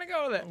 Where are they gonna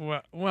go with it?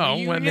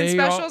 Well, when they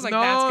specials,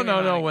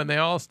 no, when they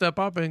all step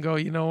up and go,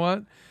 you know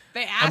what?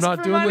 They ask I'm not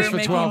for doing money, this for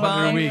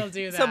 1,200 a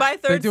week. So by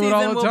third season,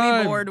 we'll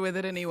be bored with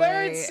it anyway.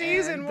 Third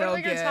season, what are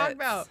they gonna talk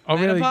about? Oh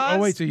really? Oh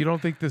wait, so you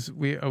don't think this?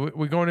 We're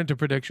going into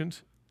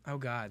predictions? Oh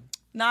God.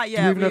 Not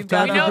yet. We've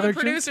got the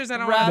producers. I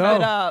don't wrap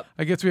it up.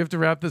 I guess we have to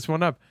wrap this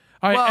one up.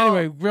 All right.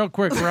 Anyway, real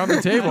quick, we're on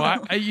the table.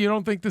 You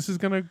don't think this is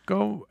gonna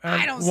go?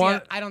 I don't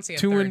see a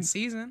third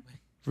season.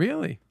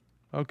 Really?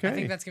 Okay. I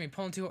think that's gonna be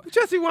pulling too.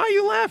 Jesse, why are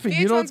you laughing?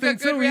 You don't think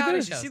so either?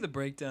 Did you see the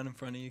breakdown in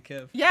front of you,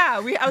 Kev? Yeah.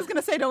 I was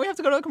gonna say, don't we have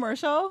to go to a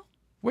commercial?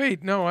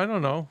 Wait, no, I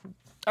don't know.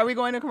 Are we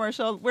going to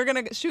commercial? We're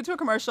going to shoot to a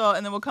commercial,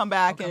 and then we'll come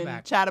back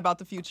and chat about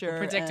the future. We'll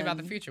predict about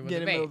the future. We'll get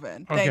debate. it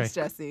moving. Okay. Thanks,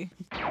 Jesse.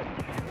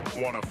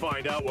 Want to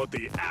find out what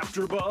the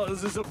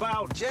AfterBuzz is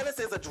about? Janice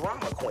is a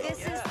drama queen.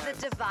 This is the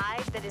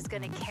divide that is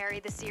going to carry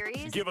the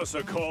series. Give us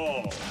a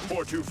call.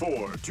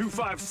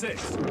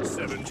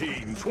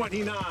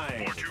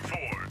 424-256-1729.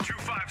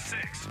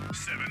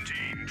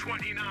 424-256-1729.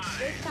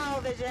 1729. It's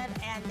television,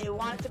 and they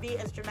want it to be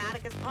as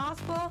dramatic as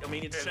possible. I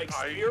mean, it's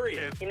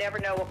Shakespearean. You never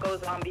know what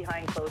goes on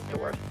behind closed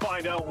doors.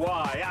 Find out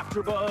why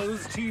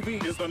AfterBuzz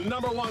TV is the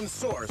 #1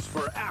 source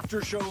for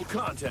after-show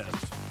content.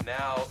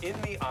 Now, in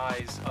the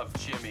eyes of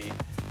Jimmy,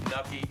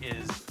 Nucky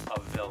is a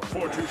villain.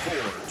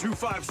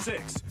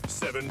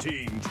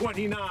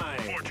 424-256-1729.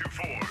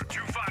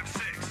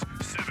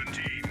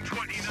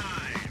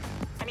 424-256-1729.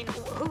 I mean,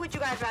 who would you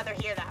guys rather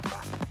hear that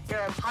from?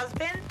 Your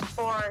husband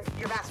or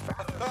your best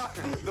friend?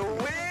 The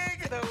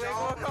wig! The wig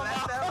will come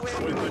out.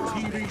 When the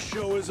TV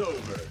show is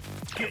over,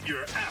 get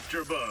your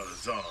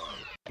AfterBuzz on.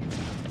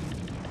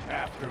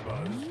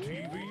 AfterBuzz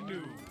TV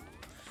News.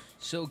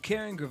 So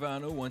Karen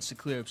Gravano wants to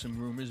clear up some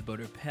rumors about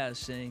her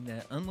past, saying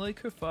that unlike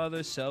her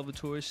father,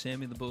 Salvatore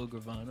Sammy the Bull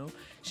Gravano,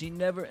 she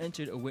never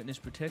entered a witness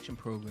protection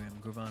program.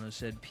 Gravano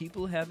said,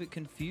 "People have it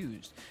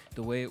confused.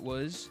 The way it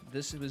was,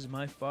 this was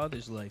my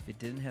father's life. It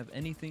didn't have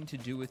anything to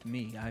do with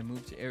me. I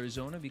moved to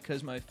Arizona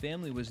because my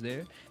family was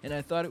there, and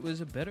I thought it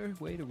was a better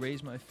way to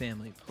raise my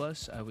family.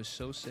 Plus, I was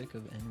so sick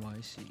of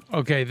NYC."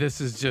 Okay,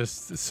 this is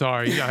just,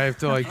 sorry, I have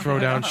to throw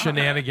down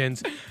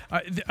shenanigans.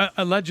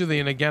 Allegedly,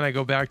 and again, I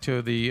go back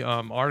to the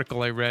article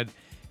I read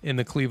in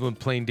the Cleveland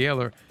Plain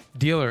Dealer,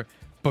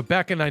 but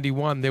back in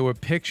 '91, there were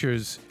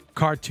pictures,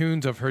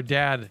 cartoons of her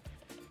dad,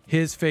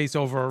 his face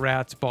over a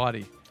rat's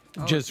body,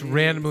 just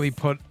randomly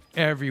put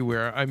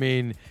everywhere. I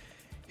mean,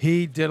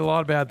 he did a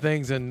lot of bad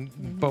things,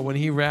 but when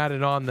he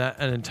ratted on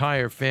an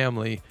entire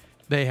family,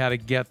 they had to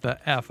get the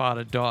F out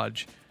of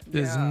Dodge.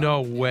 There's no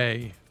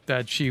way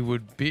that she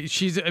would be.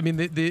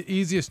 The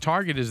easiest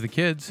target is the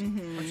kids.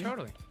 Oh,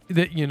 totally.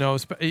 That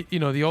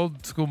the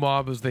old school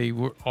mob was they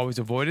were always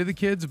avoided the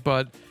kids,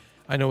 but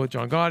I know with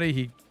John Gotti,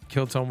 he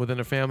killed someone within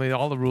a family.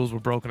 All the rules were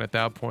broken at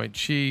that point.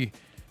 She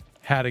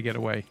had to get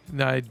away.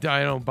 I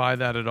don't buy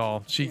that at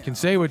all. She can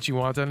say what she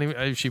wants. I mean,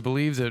 if she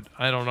believes it,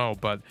 I don't know,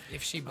 but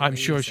I'm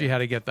sure she had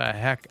to get the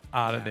heck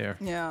out of there.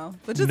 Yeah,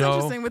 which is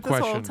interesting with this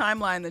whole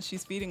timeline that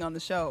she's feeding on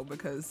the show,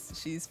 because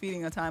she's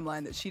feeding a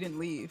timeline that she didn't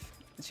leave,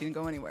 that she didn't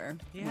go anywhere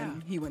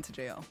when he went to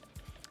jail.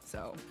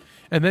 So.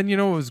 And then,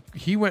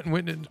 he went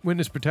and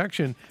witness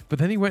protection, but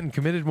then he went and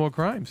committed more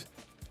crimes.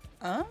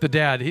 The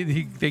dad,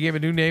 they gave a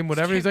new name,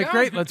 whatever. He's like,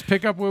 great, let's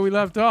pick up where we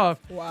left off.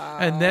 Wow.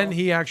 And then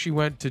he actually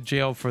went to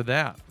jail for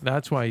that.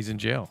 That's why he's in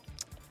jail,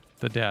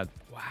 the dad.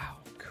 Wow.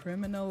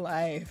 Criminal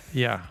life.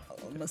 Yeah.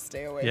 I'm going to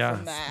stay away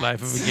from that.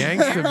 Life of a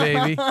gangster,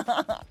 baby.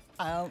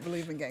 I don't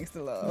believe in gangster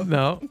love.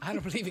 No. I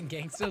don't believe in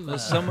gangster love.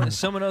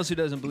 Someone else who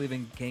doesn't believe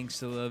in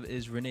gangster love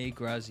is Renee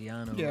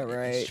Graziano. Yeah,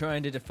 right. She's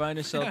trying to define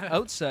herself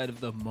outside of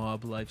the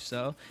mob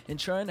lifestyle and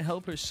trying to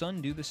help her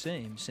son do the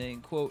same, saying,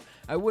 quote,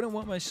 "I wouldn't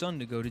want my son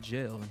to go to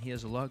jail, and he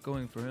has a lot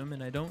going for him,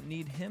 and I don't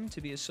need him to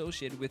be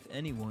associated with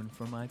anyone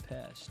from my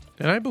past."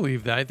 And I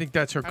believe that. I think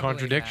that's her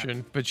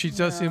contradiction. But she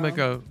does seem like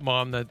a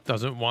mom that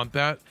doesn't want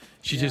that.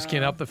 She just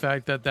can't help the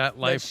fact that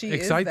life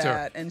excites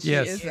her. And she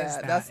is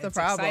that. That's the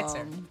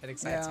problem. It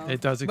excites her. It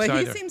does excite her.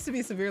 But he seems to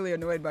be severely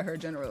annoyed by her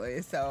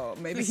generally, so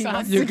maybe he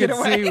wants you to get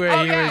away. You could see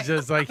where he was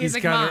just like, he's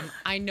like, kind of... Mom,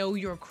 I know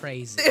you're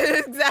crazy.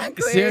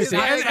 Exactly. Seriously.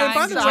 And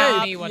by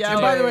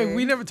the way,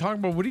 we we never talked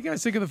about, what do you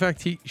guys think of the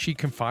fact she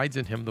confides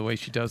in him the way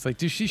she does? Like,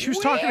 she was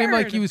talking to him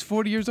like he was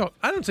 40 years old.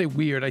 I don't say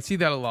weird. I see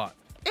that a lot.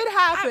 It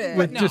happens.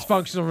 With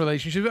dysfunctional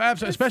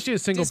relationships, especially a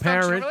single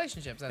parent.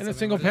 Relationships, and a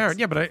single parent.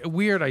 Yeah, but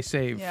weird I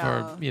say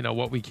for,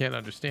 what we can't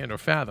understand or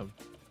fathom.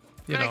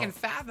 I can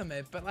fathom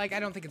it, but I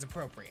don't think it's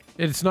appropriate.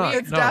 It's not.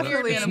 It's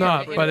definitely it's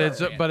not. But it's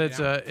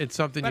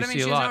something you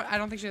see a lot. I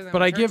don't think she has.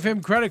 But I give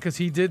him credit because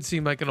he did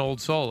seem like an old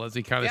soul as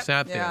he kind of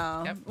sat there.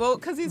 Yeah. Yep. Well,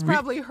 because he's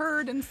probably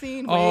heard and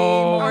seen way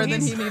more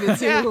than he needed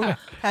to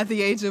at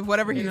the age of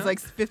whatever he's like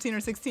 15 or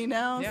 16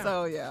 now. Yeah.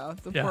 So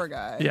the poor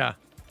guy. Yeah.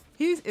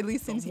 He at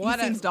least seems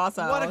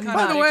docile.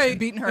 By the way,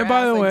 beating her and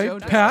by the way,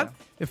 like Pat,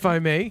 if I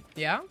may,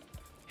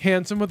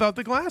 handsome without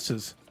the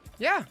glasses.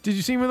 Yeah. Did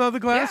you see him without the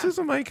glasses?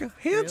 I'm like,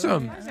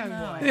 handsome.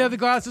 Really? Yeah, the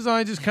glasses on,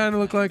 I just kind of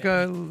look like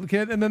a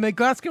kid. And then the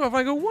glasses came off,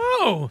 I go,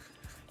 whoa,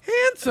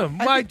 handsome.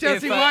 Why,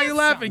 Jesse, why are you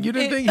laughing? You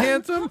didn't think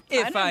handsome?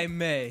 If I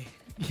may.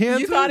 Handsome?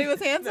 You thought he was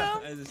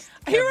handsome?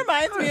 He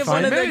reminds me of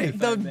one of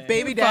the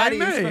baby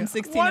daddies from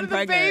 16 and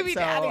Pregnant. Baby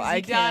daddies I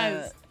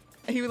can't.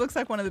 He looks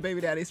like one of the baby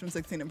daddies from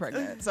 16 and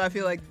Pregnant. So I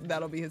feel like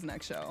that'll be his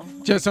next show.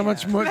 Just how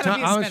much more time?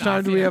 How much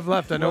time do we have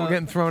left? I know we're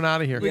getting thrown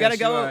out of here. We gotta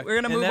go.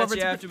 We're gonna move over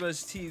to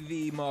AfterBuzz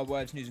TV Mob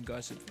Wives News and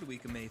Gossip for the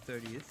week of May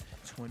 30th,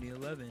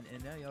 2011.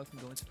 And now y'all can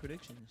go into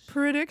predictions.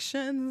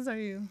 Predictions. Are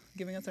you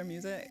giving us our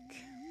music?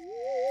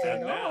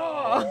 And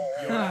now,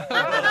 your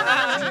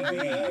AfterBuzz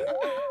TV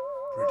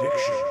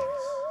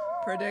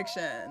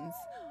predictions.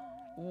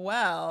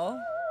 Well,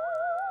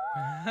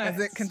 as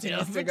it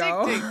continues to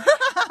go.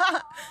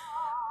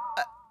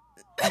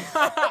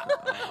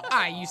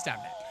 You stop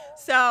it.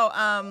 So,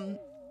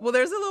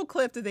 there's a little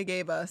clip that they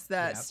gave us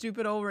that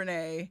stupid old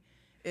Renee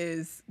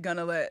is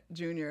gonna let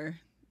Junior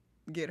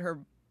get her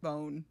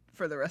bone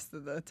for the rest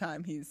of the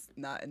time he's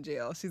not in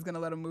jail. She's gonna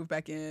let him move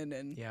back in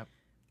and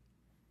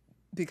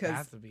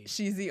because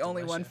she's the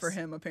only one for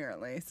him,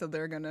 apparently. So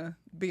they're going to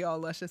be all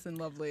luscious and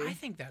lovely. I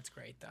think that's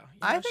great, though.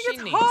 I think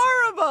it's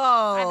horrible.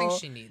 I think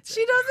she needs it.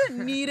 She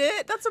doesn't need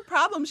it. That's a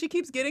problem. She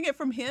keeps getting it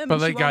from him, But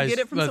and she won't get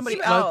it from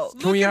somebody else.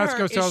 Can we ask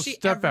ourselves,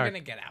 step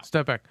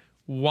back.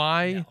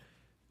 Why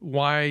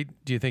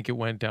do you think it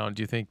went down?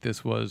 Do you think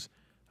this was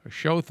a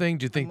show thing?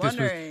 Do you think this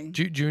was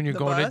Junior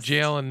going to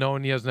jail and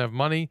knowing he doesn't have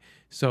money?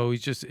 So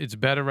it's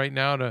better right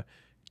now to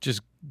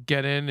just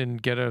get in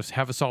and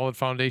have a solid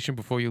foundation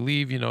before you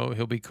leave. You know,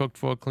 he'll be cooked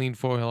for, cleaned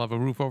for, he'll have a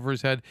roof over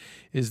his head.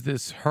 Is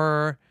this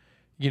her,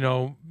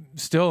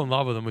 still in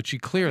love with him, which she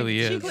clearly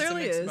is? She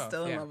clearly is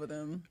still in love with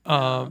him.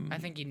 I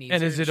think he needs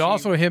And her. is it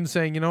also him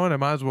saying, you know what, I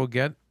might as well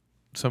get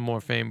some more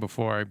fame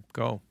before I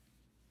go?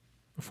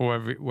 For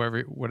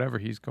whatever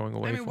he's going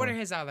away for. I mean, what are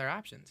his other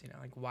options?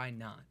 Why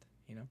not?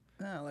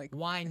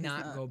 Why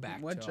not go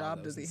back? What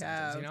job does he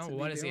have?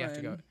 What does he have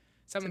to go?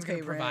 Someone's going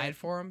to provide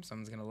for him.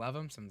 Someone's going to love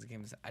him. Someone's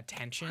going to give him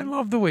attention. I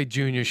love the way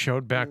Junior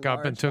showed back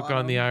up and took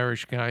on the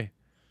Irish guy.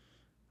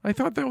 I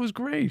thought that was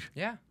great.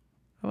 Yeah.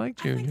 I like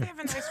Junior. I think they have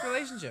a nice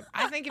relationship.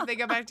 I think if they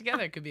go back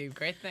together, it could be a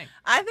great thing.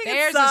 I think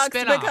it sucks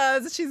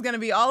because she's going to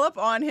be all up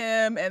on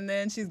him, and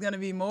then she's going to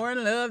be more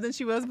in love than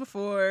she was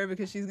before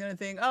because she's going to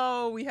think,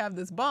 oh, we have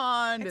this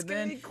bond, and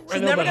then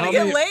she's never going to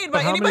get laid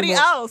by anybody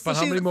else. But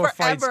how many more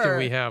fights can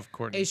we have,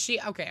 Courtney? Is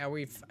she okay?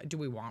 Do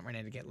we want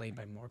Renee to get laid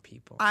by more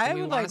people? I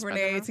would like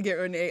Renee to get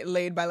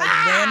laid by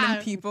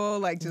random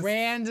people, just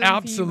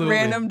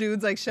random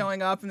dudes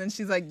showing up, and then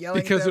she's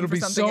yelling because at them it'll for be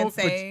something so.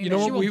 insane. But you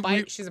know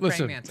what? She's a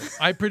praying mantis.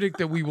 I predict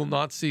that we will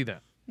not see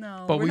that.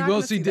 No, but we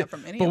will see that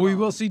from any but of we them.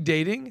 will see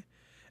dating,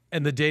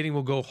 and the dating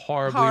will go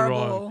horribly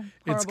wrong.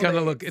 It's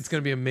gonna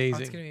be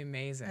amazing. It's gonna be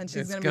amazing. And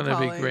she's gonna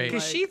be great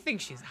because she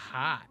thinks she's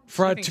hot.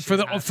 For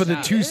the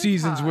 2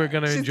 seasons we're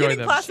gonna enjoy them. She's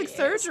getting plastic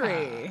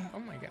surgery. Oh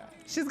my god.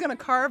 She's gonna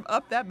carve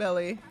up that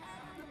belly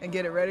and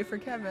get it ready for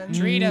Keven.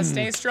 Trina,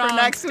 stay strong. For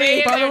next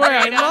week. By the way,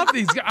 I love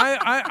these guys.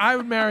 I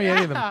would marry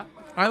any of them.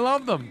 I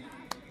love them.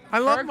 I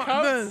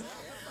love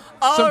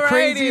some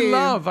crazy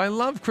love. I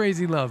love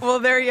crazy love. Well,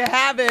 there you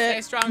have it.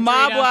 Stay strong,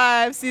 Mob Trina.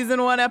 Wives,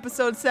 Season 1,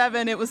 Episode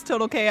 7. It was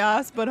total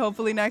chaos, but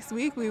hopefully next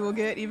week we will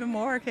get even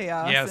more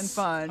chaos and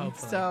fun.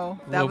 Hopefully. So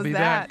that was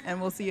that,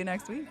 and we'll see you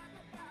next week.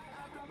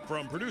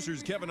 From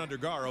producers Keven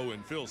Undergaro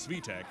and Phil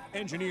Svitek,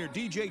 engineer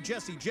DJ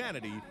Jesse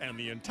Janity, and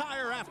the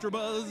entire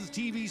AfterBuzz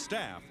TV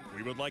staff,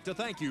 we would like to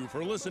thank you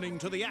for listening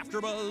to the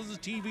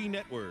AfterBuzz TV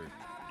network.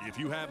 If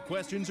you have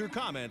questions or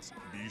comments,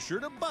 be sure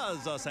to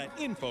buzz us at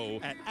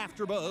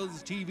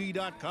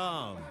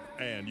info@AfterBuzzTV.com.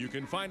 And you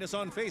can find us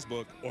on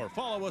Facebook or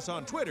follow us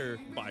on Twitter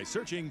by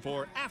searching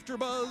for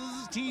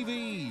AfterBuzz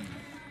TV.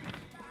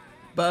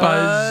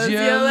 Buzz you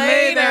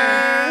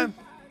later.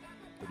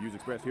 The views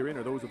expressed herein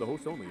are those of the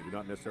hosts only and do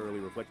not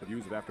necessarily reflect the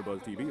views of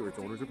AfterBuzz TV or its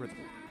owners or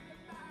principals.